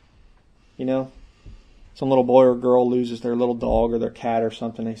 You know? Some little boy or girl loses their little dog or their cat or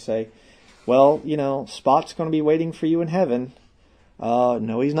something. They say, Well, Spot's going to be waiting for you in heaven.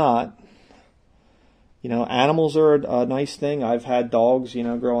 No, he's not. Animals are a nice thing. I've had dogs,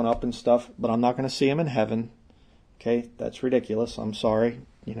 growing up and stuff, but I'm not going to see them in heaven. Okay, that's ridiculous. I'm sorry.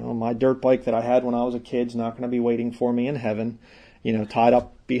 My dirt bike that I had when I was a kid's not going to be waiting for me in heaven, tied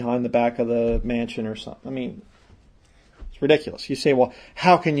up behind the back of the mansion or something. I mean, it's ridiculous. You say, well,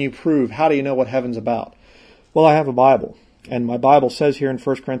 how can you prove? How do you know what heaven's about? Well, I have a Bible, and my Bible says here in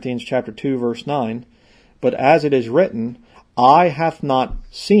 1 Corinthians chapter 2, verse 9, but as it is written, eye hath not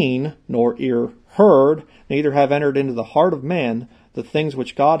seen, nor ear heard, neither have entered into the heart of man the things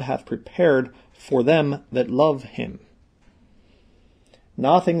which God hath prepared for them that love him.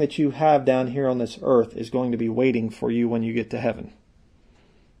 Nothing that you have down here on this earth is going to be waiting for you when you get to heaven.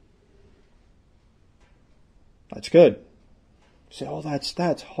 That's good. You say, oh,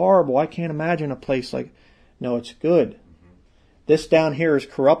 that's horrible. I can't imagine a place like... No, it's good. This down here is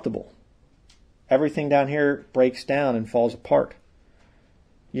corruptible. Everything down here breaks down and falls apart.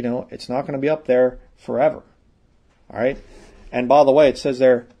 It's not going to be up there forever. All right? And by the way, it says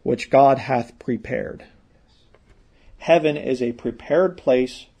there, which God hath prepared. Heaven is a prepared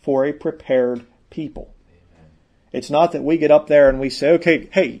place for a prepared people. It's not that we get up there and we say, okay,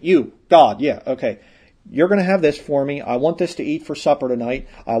 hey, you, God, yeah, okay. You're going to have this for me. I want this to eat for supper tonight.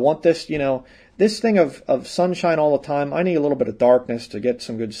 I want this, this thing of sunshine all the time. I need a little bit of darkness to get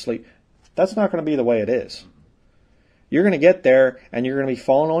some good sleep. That's not going to be the way it is. You're going to get there and you're going to be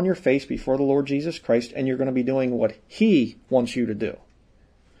falling on your face before the Lord Jesus Christ, and you're going to be doing what He wants you to do.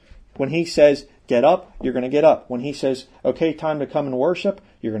 When He says, get up, you're going to get up. When He says, okay, time to come and worship,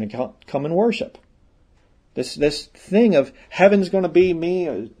 you're going to come and worship. This thing of heaven's going to be me,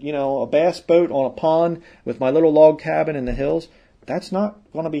 a bass boat on a pond with my little log cabin in the hills, that's not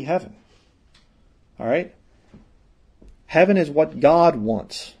going to be heaven. All right? Heaven is what God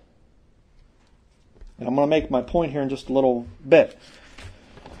wants. And I'm going to make my point here in just a little bit.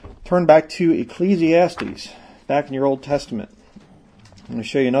 Turn back to Ecclesiastes, back in your Old Testament. I'm going to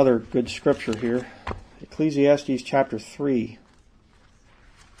show you another good scripture here. Ecclesiastes chapter 3.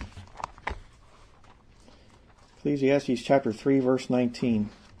 Ecclesiastes chapter 3, verse 19.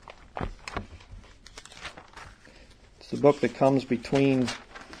 It's the book that comes between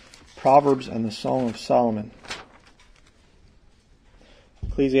Proverbs and the Song of Solomon.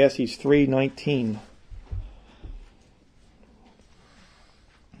 Ecclesiastes 3:19.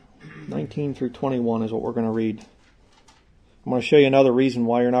 19 through 21 is what we're going to read. I'm going to show you another reason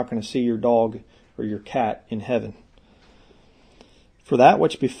why you're not going to see your dog or your cat in heaven. For that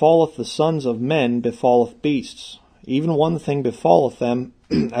which befalleth the sons of men befalleth beasts. Even one thing befalleth them,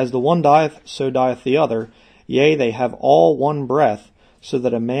 as the one dieth, so dieth the other. Yea, they have all one breath, so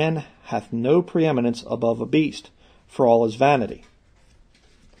that a man hath no preeminence above a beast, for all is vanity.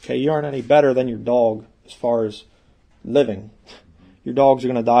 Okay, you aren't any better than your dog as far as living. Your dogs are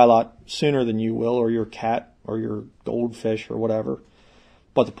going to die a lot sooner than you will, or your cat, or your goldfish, or whatever.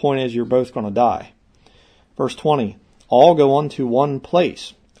 But the point is, you're both going to die. Verse 20, all go unto one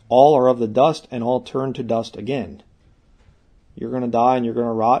place. All are of the dust, and all turn to dust again. You're going to die, and you're going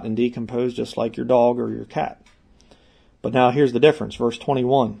to rot and decompose just like your dog or your cat. But now here's the difference. Verse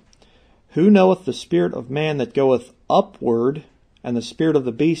 21, who knoweth the spirit of man that goeth upward, and the spirit of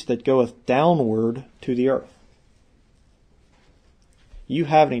the beast that goeth downward to the earth? You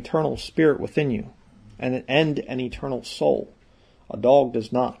have an eternal spirit within you, and an eternal soul. A dog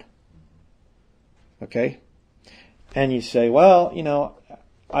does not. Okay? And you say, well,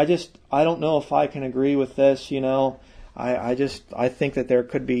 I don't know if I can agree with this, I think that there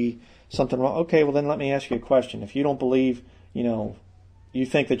could be something wrong. Okay, well then let me ask you a question. If you don't believe, you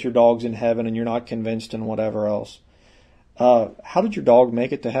think that your dog's in heaven and you're not convinced and whatever else, how did your dog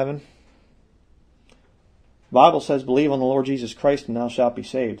make it to heaven? The Bible says, believe on the Lord Jesus Christ and thou shalt be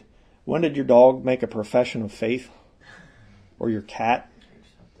saved. When did your dog make a profession of faith? Or your cat?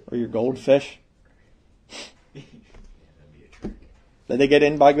 Or your goldfish? Did they get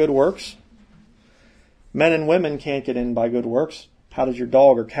in by good works? Men and women can't get in by good works. How does your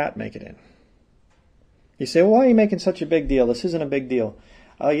dog or cat make it in? You say, well, why are you making such a big deal? This isn't a big deal.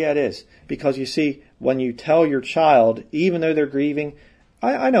 Oh, yeah, it is. Because you see, when you tell your child, even though they're grieving,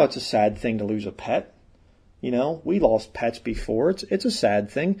 I know it's a sad thing to lose a pet. We lost pets before. It's a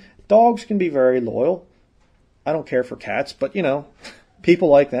sad thing. Dogs can be very loyal. I don't care for cats, but, people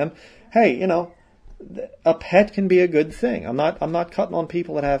like them. Hey, a pet can be a good thing. I'm not cutting on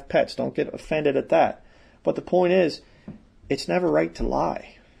people that have pets. Don't get offended at that. But the point is, it's never right to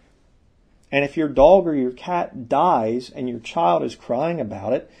lie. And if your dog or your cat dies and your child is crying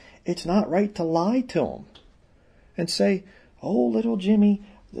about it, it's not right to lie to them and say, oh, little Jimmy,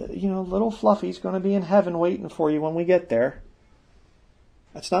 little Fluffy's going to be in heaven waiting for you when we get there.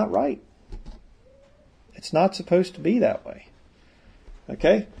 That's not right. It's not supposed to be that way.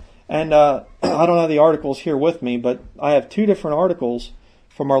 Okay? And I don't have the articles here with me, but I have 2 different articles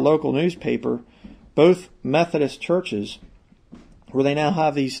from our local newspaper, both Methodist churches, where they now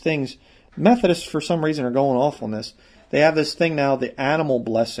have these things. Methodists, for some reason, are going off on this. They have this thing now, the animal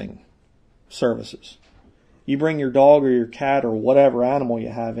blessing services. You bring your dog or your cat or whatever animal you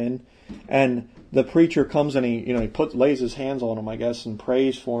have in, and the preacher comes and he lays his hands on him, I guess, and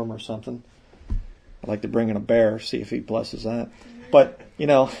prays for him or something. I'd like to bring in a bear, see if he blesses that. But,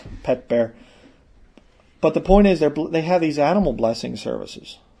 pet bear. But the point is, they have these animal blessing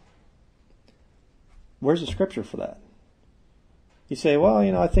services. Where's the scripture for that? You say, well,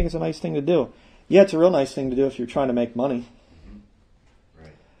 I think it's a nice thing to do. Yeah, it's a real nice thing to do if you're trying to make money.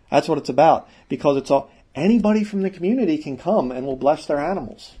 Right. That's what it's about. Because anybody from the community can come and will bless their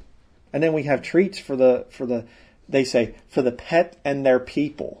animals. And then we have treats for the pet and their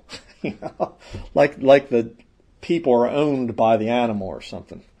people. Like the people are owned by the animal or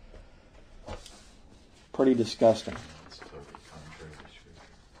something. Pretty disgusting.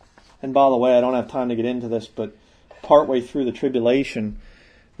 And by the way, I don't have time to get into this, but partway through the tribulation,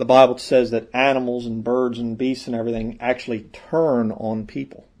 the Bible says that animals and birds and beasts and everything actually turn on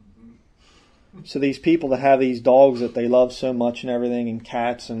people. So these people that have these dogs that they love so much and everything, and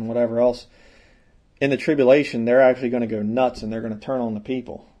cats and whatever else, in the tribulation, they're actually going to go nuts and they're going to turn on the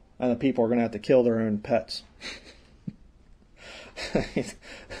people. And the people are going to have to kill their own pets.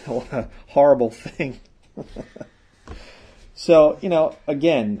 What a horrible thing. So,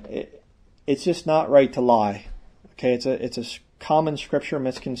 again, it's just not right to lie. Okay, it's a common scripture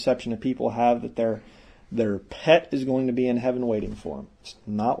misconception that people have that their pet is going to be in heaven waiting for them. It's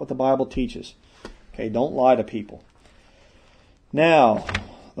not what the Bible teaches. Okay, don't lie to people. Now,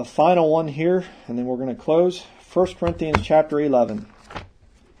 the final one here, and then we're going to close. 1 Corinthians chapter 11.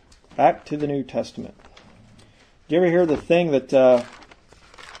 Back to the New Testament. Do you ever hear the thing that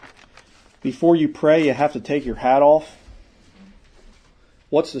before you pray you have to take your hat off?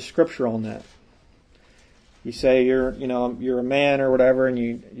 What's the scripture on that? You say you're a man or whatever, and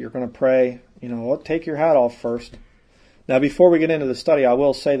you're going to pray. Take your hat off first. Now, before we get into the study, I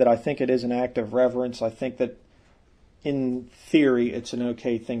will say that I think it is an act of reverence. I think that, in theory, it's an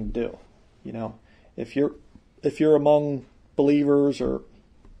okay thing to do. If you're among believers or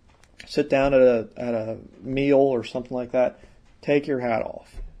sit down at a meal or something like that, take your hat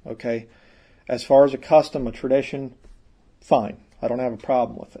off. Okay. As far as a custom, a tradition, fine. I don't have a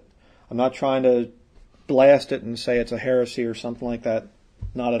problem with it. I'm not trying to blast it and say it's a heresy or something like that.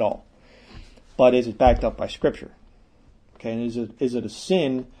 Not at all. But is it backed up by Scripture? Okay, and is it a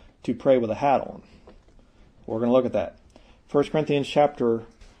sin to pray with a hat on? We're going to look at that. 1 Corinthians chapter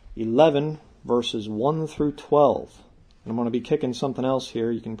 11, verses 1 through 12. I'm going to be kicking something else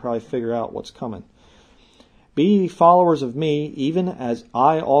here. You can probably figure out what's coming. Be ye followers of me, even as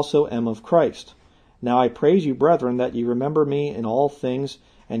I also am of Christ. Now I praise you, brethren, that ye remember me in all things,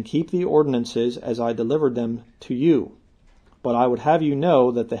 and keep the ordinances as I delivered them to you. But I would have you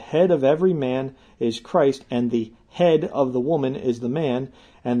know that the head of every man is Christ, and the head of the woman is the man,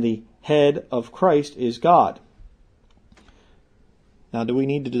 and the head of Christ is God. Now, do we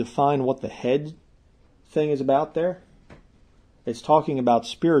need to define what the head thing is about there? It's talking about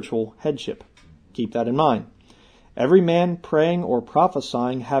spiritual headship. Keep that in mind. Every man praying or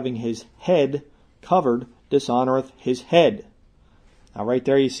prophesying, having his head covered, dishonoreth his head. Now right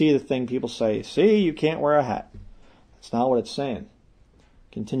there you see the thing people say, see, you can't wear a hat. That's not what it's saying.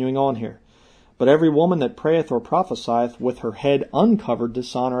 Continuing on here. But every woman that prayeth or prophesieth with her head uncovered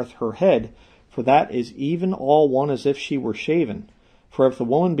dishonoreth her head, for that is even all one as if she were shaven. For if the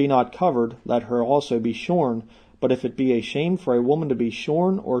woman be not covered, let her also be shorn. But if it be a shame for a woman to be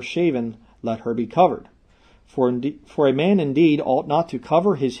shorn or shaven, let her be covered. For a man indeed ought not to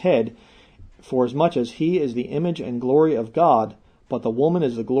cover his head, forasmuch as he is the image and glory of God, but the woman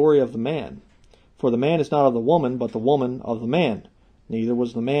is the glory of the man. For the man is not of the woman, but the woman of the man. Neither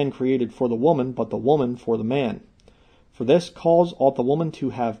was the man created for the woman, but the woman for the man. For this cause ought the woman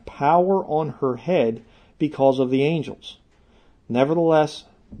to have power on her head because of the angels. Nevertheless,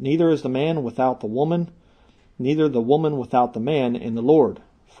 neither is the man without the woman, neither the woman without the man in the Lord.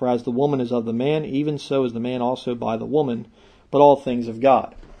 For as the woman is of the man, even so is the man also by the woman, but all things of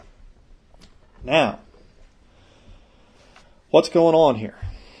God. Now, what's going on here?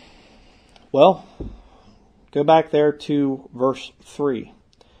 Well, go back there to verse 3.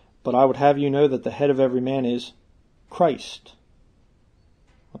 But I would have you know that the head of every man is Christ.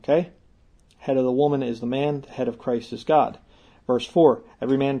 Okay? Head of the woman is the man, the head of Christ is God. Verse 4,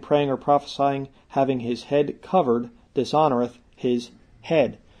 every man praying or prophesying, having his head covered, dishonoreth his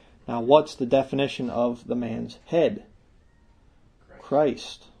head. Now, what's the definition of the man's head?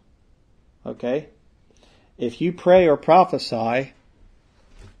 Christ. Okay? If you pray or prophesy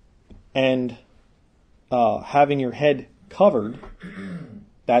and having your head covered,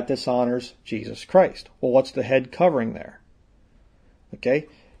 that dishonors Jesus Christ. Well, what's the head covering there? Okay?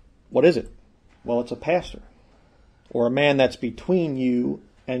 What is it? Well, it's a pastor, or a man that's between you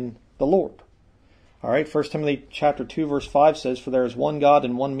and the Lord. All right, 1 Timothy chapter 2, verse 5 says, for there is one God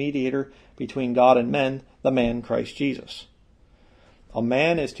and one mediator between God and men, the man Christ Jesus. A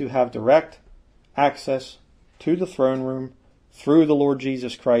man is to have direct access to the throne room through the Lord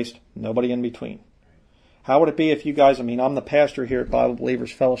Jesus Christ, nobody in between. How would it be if you guys, I'm the pastor here at Bible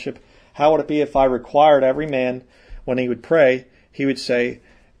Believers Fellowship, how would it be if I required every man, when he would pray, he would say,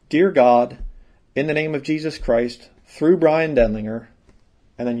 Dear God, in the name of Jesus Christ, through Brian Denlinger,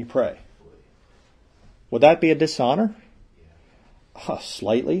 and then you pray. Would that be a dishonor?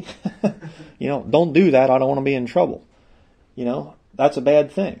 Slightly. Don't do that. I don't want to be in trouble. That's a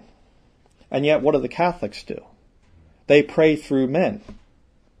bad thing. And yet, what do the Catholics do? They pray through men.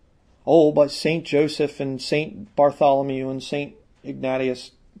 Oh, but Saint Joseph and Saint Bartholomew and Saint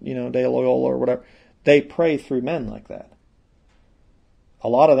Ignatius, de Loyola or whatever, they pray through men like that. A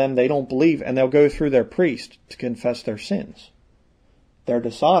lot of them, they don't believe, and they'll go through their priest to confess their sins. They're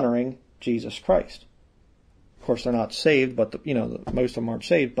dishonoring Jesus Christ. Of course, they're not saved, but most of them aren't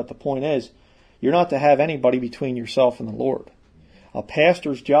saved. But the point is, you're not to have anybody between yourself and the Lord. A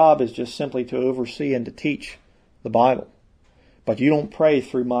pastor's job is just simply to oversee and to teach the Bible. But you don't pray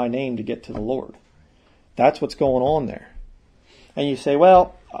through my name to get to the Lord. That's what's going on there. And you say,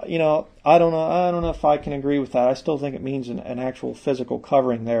 well, I don't know if I can agree with that. I still think it means an actual physical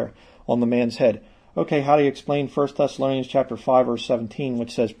covering there on the man's head. Okay, how do you explain 1 Thessalonians chapter 5, verse 17,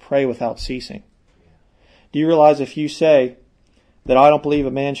 which says, pray without ceasing? Do you realize if you say that I don't believe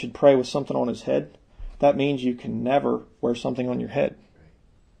a man should pray with something on his head, that means you can never wear something on your head.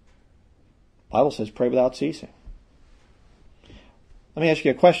 The Bible says pray without ceasing. Let me ask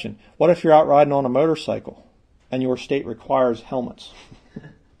you a question. What if you're out riding on a motorcycle and your state requires helmets?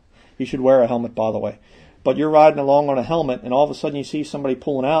 You should wear a helmet, by the way. But you're riding along on a helmet and all of a sudden you see somebody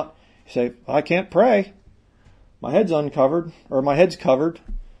pulling out. You say, I can't pray. My head's uncovered, or my head's covered.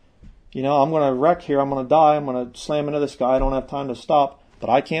 I'm going to wreck here. I'm going to die. I'm going to slam into this guy. I don't have time to stop. But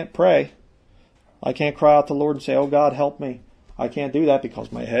I can't pray. I can't cry out to the Lord and say, oh God, help me. I can't do that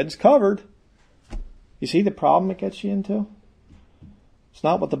because my head's covered. You see the problem it gets you into? It's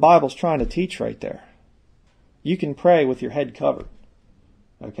not what the Bible's trying to teach right there. You can pray with your head covered.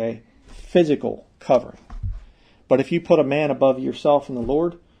 Okay? Physical covering. But if you put a man above yourself and the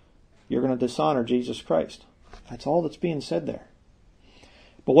Lord, you're going to dishonor Jesus Christ. That's all that's being said there.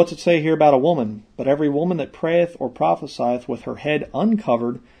 But what's it say here about a woman? But every woman that prayeth or prophesieth with her head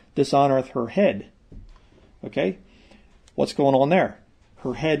uncovered dishonoreth her head. Okay? What's going on there?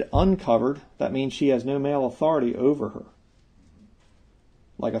 Her head uncovered, that means she has no male authority over her.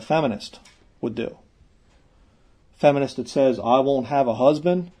 Like a feminist would do. Feminist that says, I won't have a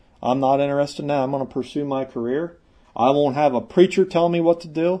husband. I'm not interested now. I'm going to pursue my career. I won't have a preacher tell me what to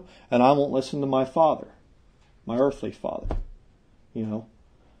do. And I won't listen to my father. My earthly father.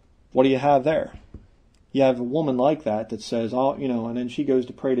 What do you have there? You have a woman like that says, oh, and then she goes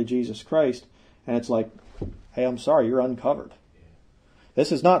to pray to Jesus Christ. And it's like, hey, I'm sorry, you're uncovered.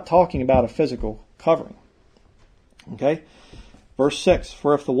 This is not talking about a physical covering. Okay? Verse 6,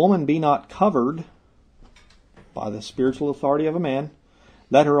 for if the woman be not covered by the spiritual authority of a man,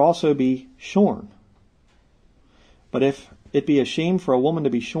 let her also be shorn. But if it be a shame for a woman to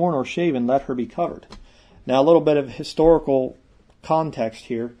be shorn or shaven, let her be covered. Now a little bit of historical context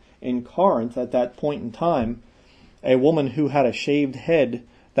here. In Corinth, at that point in time, a woman who had a shaved head,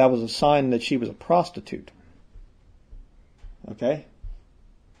 that was a sign that she was a prostitute. Okay?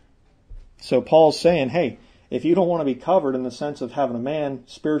 So Paul's saying, hey, if you don't want to be covered in the sense of having a man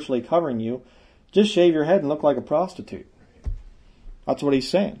spiritually covering you, just shave your head and look like a prostitute. That's what he's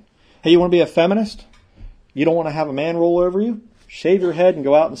saying. Hey, you want to be a feminist? You don't want to have a man rule over you? Shave your head and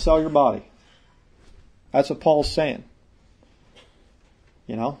go out and sell your body. That's what Paul's saying.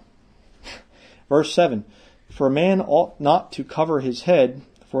 Verse 7, for a man ought not to cover his head,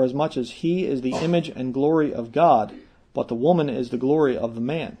 for as much as he is the image and glory of God, but the woman is the glory of the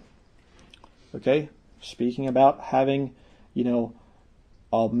man. Okay? Speaking about having,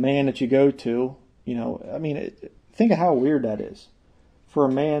 a man that you go to, think of how weird that is. For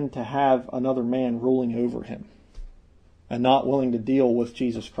a man to have another man ruling over him and not willing to deal with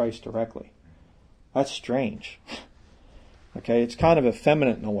Jesus Christ directly. That's strange. Okay, it's kind of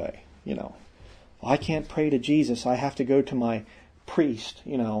effeminate in a way, I can't pray to Jesus. I have to go to my priest,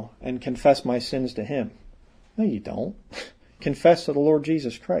 and confess my sins to him. No, you don't. Confess to the Lord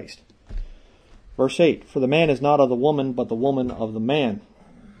Jesus Christ. Verse 8, for the man is not of the woman, but the woman of the man.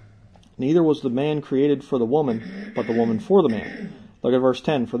 Neither was the man created for the woman, but the woman for the man. Look at verse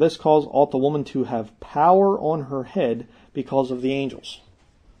 10. For this cause ought the woman to have power on her head because of the angels.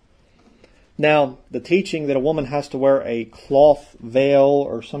 Now, the teaching that a woman has to wear a cloth veil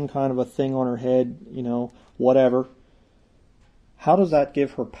or some kind of a thing on her head, whatever, how does that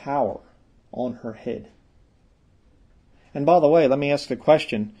give her power on her head? And by the way, let me ask the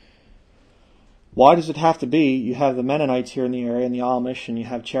question, why does it have to be, you have the Mennonites here in the area and the Amish and you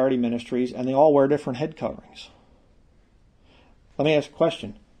have charity ministries and they all wear different head coverings? Let me ask a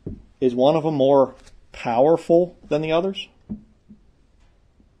question. Is one of them more powerful than the others?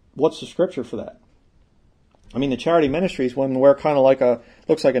 What's the scripture for that? I mean, the charity ministries, women wear kind of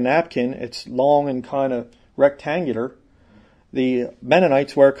looks like a napkin. It's long and kind of rectangular. The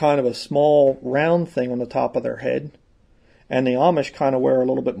Mennonites wear kind of a small round thing on the top of their head. And the Amish kind of wear a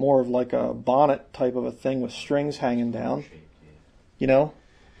little bit more of like a bonnet type of a thing with strings hanging down.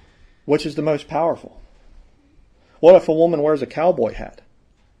 Which is the most powerful? What if a woman wears a cowboy hat?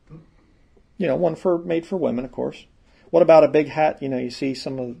 One made for women, of course. What about a big hat? You see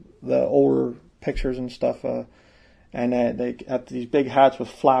some of the older pictures and stuff, and they have these big hats with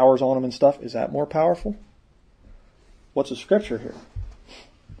flowers on them and stuff. Is that more powerful? What's the scripture here?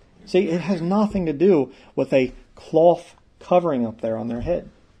 See, it has nothing to do with a cloth covering up there on their head.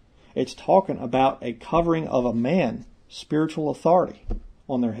 It's talking about a covering of a man, spiritual authority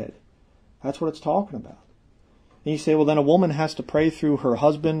on their head. That's what it's talking about. And you say, well, then a woman has to pray through her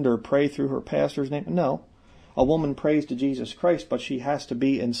husband or pray through her pastor's name. No. A woman prays to Jesus Christ, but she has to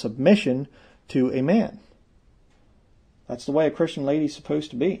be in submission to a man. That's the way a Christian lady's supposed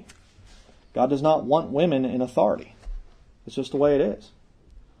to be. God does not want women in authority. It's just the way it is.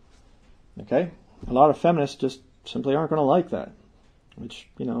 Okay? A lot of feminists just simply aren't going to like that. Which,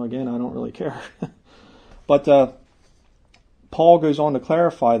 again, I don't really care. But Paul goes on to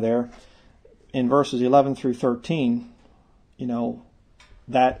clarify there in verses 11 through 13,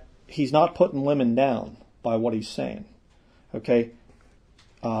 that he's not putting women down by what he's saying. Okay?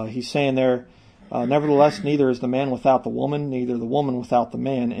 He's saying there, nevertheless, neither is the man without the woman, neither the woman without the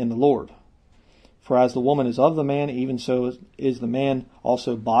man in the Lord. For as the woman is of the man, even so is the man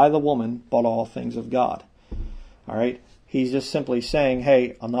also by the woman, but all things of God. All right? He's just simply saying,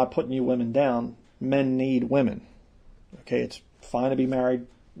 hey, I'm not putting you women down. Men need women. Okay? It's fine to be married.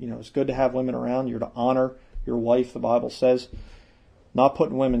 It's good to have women around. You're to honor your wife, the Bible says. Not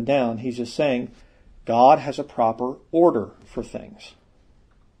putting women down. He's just saying God has a proper order for things.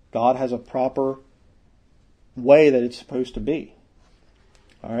 God has a proper way that it's supposed to be.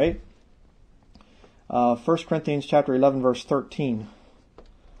 All right? 1 Corinthians chapter 11, verse 13.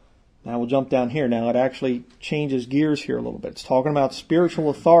 Now we'll jump down here. Now it actually changes gears here a little bit. It's talking about spiritual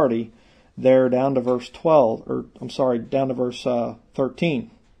authority there down to verse 12, down to verse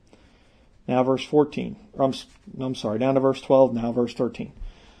 13. Now verse 14. Down to verse 12, now verse 13.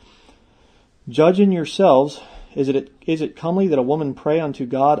 Judging yourselves, is it comely that a woman pray unto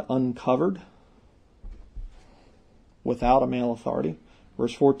God uncovered, without a male authority?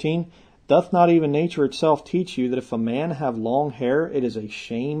 Verse 14. Doth not even nature itself teach you that if a man have long hair, it is a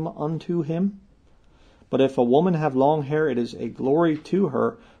shame unto him? But if a woman have long hair, it is a glory to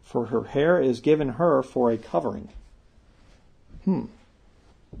her, for her hair is given her for a covering.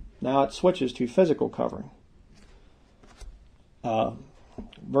 Now it switches to physical covering.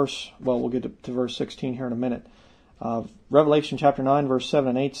 We'll get to verse 16 here in a minute. Revelation chapter 9, verse 7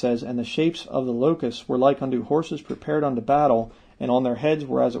 and 8 says, And the shapes of the locusts were like unto horses prepared unto battle, and on their heads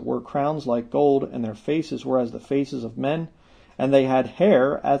were as it were crowns like gold, and their faces were as the faces of men, and they had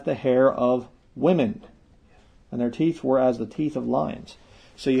hair as the hair of women, and their teeth were as the teeth of lions.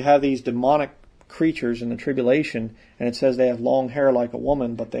 So you have these demonic creatures in the tribulation, and it says they have long hair like a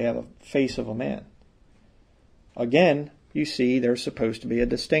woman, but they have a face of a man. Again, you see there's supposed to be a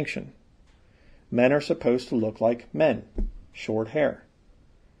distinction. Men are supposed to look like men, short hair.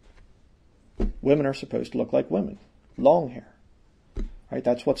 Women are supposed to look like women, long hair. Right?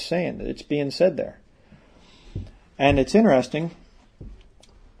 That's what's saying. It's being said there. And it's interesting,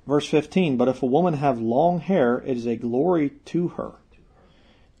 verse 15, but if a woman have long hair, it is a glory to her.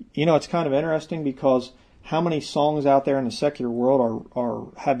 It's kind of interesting because how many songs out there in the secular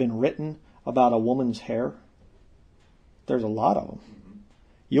world have been written about a woman's hair? There's a lot of them.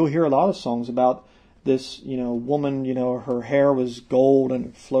 You'll hear a lot of songs about this, woman, her hair was gold and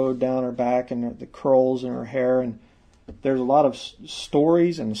it flowed down her back and the curls in her hair, and there's a lot of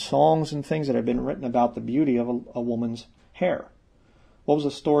stories and songs and things that have been written about the beauty of a woman's hair. What was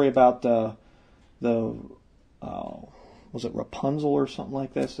the story about was it Rapunzel or something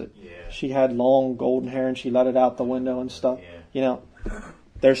like this? That she had long golden hair and she let it out the window and stuff. Yeah. You know,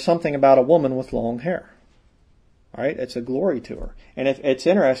 there's something about a woman with long hair. All right? It's a glory to her. And it's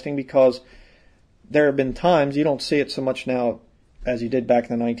interesting because there have been times, you don't see it so much now as you did back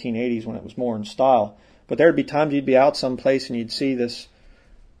in the 1980s when it was more in style, but there would be times you'd be out someplace and you'd see this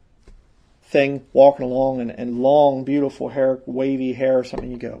thing walking along and long, beautiful hair, wavy hair or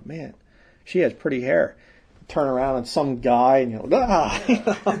something. You go, man, she has pretty hair. Turn around and some guy and you're like, ah.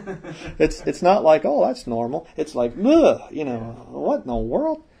 It's not like, oh, that's normal. It's like, ugh, you know, what in the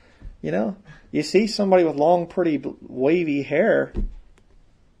world? You know, you see somebody with long, pretty, wavy hair,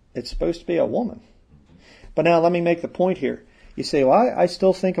 it's supposed to be a woman. But now let me make the point here. You say, well, I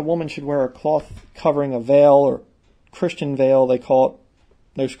still think a woman should wear a cloth covering, a veil, or Christian veil, they call it.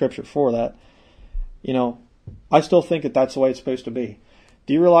 No scripture for that. You know, I still think that that's the way it's supposed to be.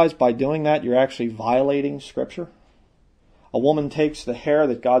 Do you realize by doing that you're actually violating Scripture? A woman takes the hair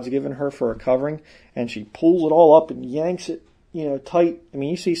that God's given her for a covering and she pulls it all up and yanks it, you know, tight. I mean,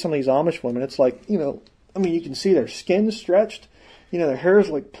 you see some of these Amish women, it's like, you know, I mean, you can see their skin stretched, you know, their hair is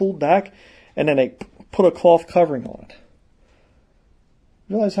like pulled back, and then they put a cloth covering on it.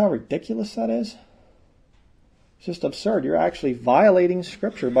 Realize how ridiculous that is? It's just absurd. You're actually violating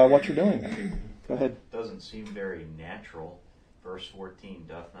Scripture by what you're doing there. Go ahead. It doesn't seem very natural. Verse 14,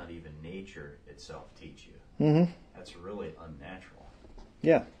 doth not even nature itself teach you? Mm-hmm. That's really unnatural.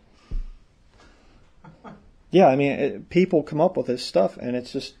 Yeah. Yeah, I mean, people come up with this stuff, and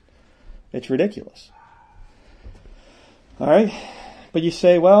it's ridiculous. All right? But you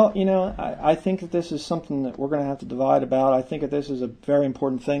say, well, you know, I think that this is something that we're going to have to divide about. I think that this is a very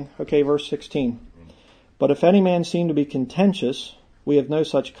important thing. Okay, verse 16. But if any man seem to be contentious, we have no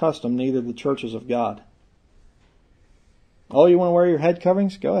such custom, neither the churches of God. Oh, you want to wear your head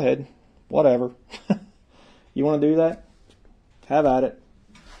coverings? Go ahead. Whatever. You want to do that? Have at it.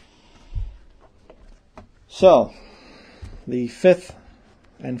 So, the fifth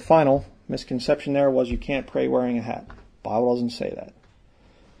and final misconception there was you can't pray wearing a hat. Bible doesn't say that.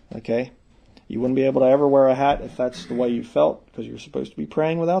 Okay? You wouldn't be able to ever wear a hat if that's the way you felt, because you're supposed to be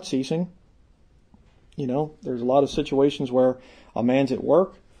praying without ceasing. You know, there's a lot of situations where a man's at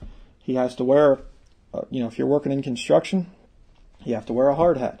work. He has to wear, if you're working in construction, you have to wear a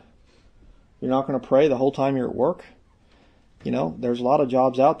hard hat. You're not going to pray the whole time you're at work. You know, there's a lot of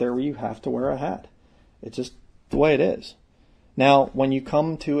jobs out there where you have to wear a hat. It's just the way it is. Now, when you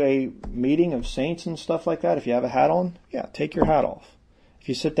come to a meeting of saints and stuff like that, if you have a hat on, yeah, take your hat off. If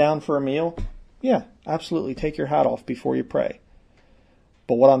you sit down for a meal, yeah, absolutely take your hat off before you pray.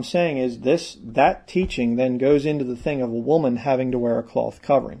 But what I'm saying is that teaching then goes into the thing of a woman having to wear a cloth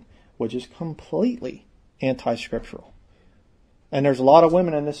covering, which is completely anti-scriptural. And there's a lot of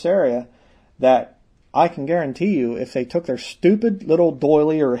women in this area that I can guarantee you, if they took their stupid little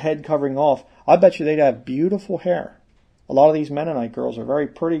doily or head covering off, I bet you they'd have beautiful hair. A lot of these Mennonite girls are very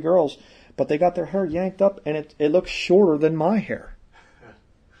pretty girls, but they got their hair yanked up and it looks shorter than my hair.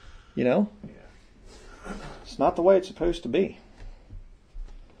 You know? It's not the way it's supposed to be.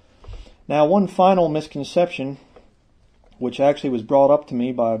 Now, one final misconception, which actually was brought up to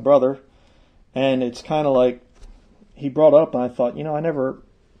me by a brother, and it's kind of like, he brought it up and I thought, I never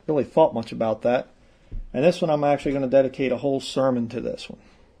really thought much about that. And this one I'm actually going to dedicate a whole sermon to this one.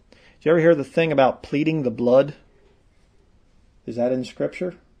 Did you ever hear the thing about pleading the blood? Is that in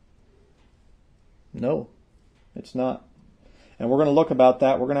Scripture? No, it's not. And we're going to look about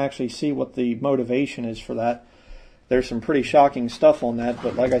that. We're going to actually see what the motivation is for that. There's some pretty shocking stuff on that,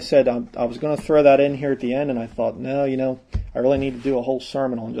 but like I said, I was going to throw that in here at the end, and I thought, no, I really need to do a whole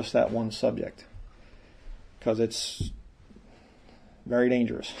sermon on just that one subject, because it's very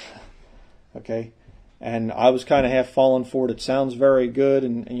dangerous. Okay? And I was kind of half falling for it. It sounds very good,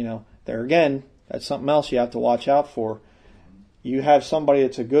 and there again, that's something else you have to watch out for. You have somebody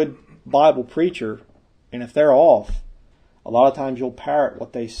that's a good Bible preacher, and if they're off, a lot of times you'll parrot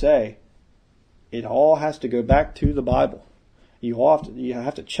what they say. It all has to go back to the Bible. You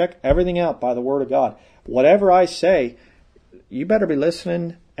have to check everything out by the Word of God. Whatever I say, you better be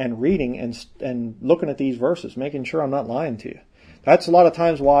listening and reading and looking at these verses, making sure I'm not lying to you. That's a lot of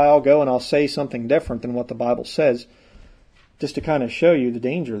times why I'll go and I'll say something different than what the Bible says, just to kind of show you the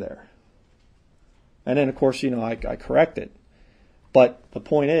danger there. And then, of course, I correct it. But the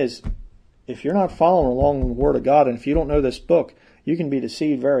point is, if you're not following along the Word of God, and if you don't know this book, you can be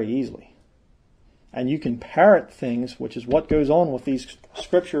deceived very easily. And you can parrot things, which is what goes on with these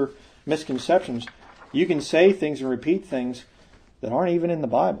Scripture misconceptions. You can say things and repeat things that aren't even in the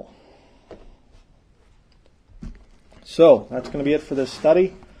Bible. So, that's going to be it for this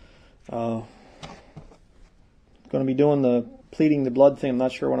study. Going to be doing the pleading the blood thing. I'm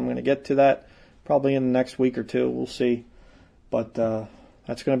not sure when I'm going to get to that. Probably in the next week or two. We'll see. But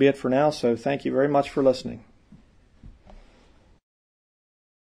that's going to be it for now. So thank you very much for listening.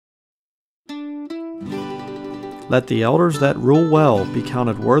 Let the elders that rule well be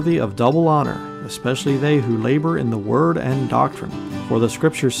counted worthy of double honor, especially they who labor in the word and doctrine. For the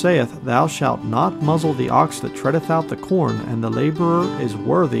Scripture saith, Thou shalt not muzzle the ox that treadeth out the corn, and the laborer is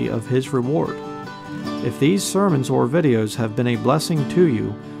worthy of his reward. If these sermons or videos have been a blessing to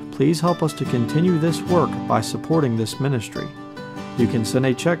you, please help us to continue this work by supporting this ministry. You can send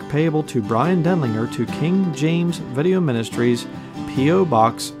a check payable to Brian Denlinger to King James Video Ministries, P.O.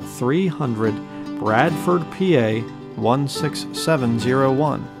 Box 300, Bradford, PA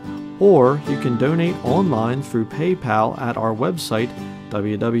 16701. Or you can donate online through PayPal at our website,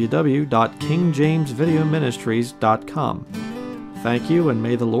 www.KingJamesVideoMinistries.com. Thank you, and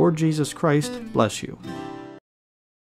may the Lord Jesus Christ bless you.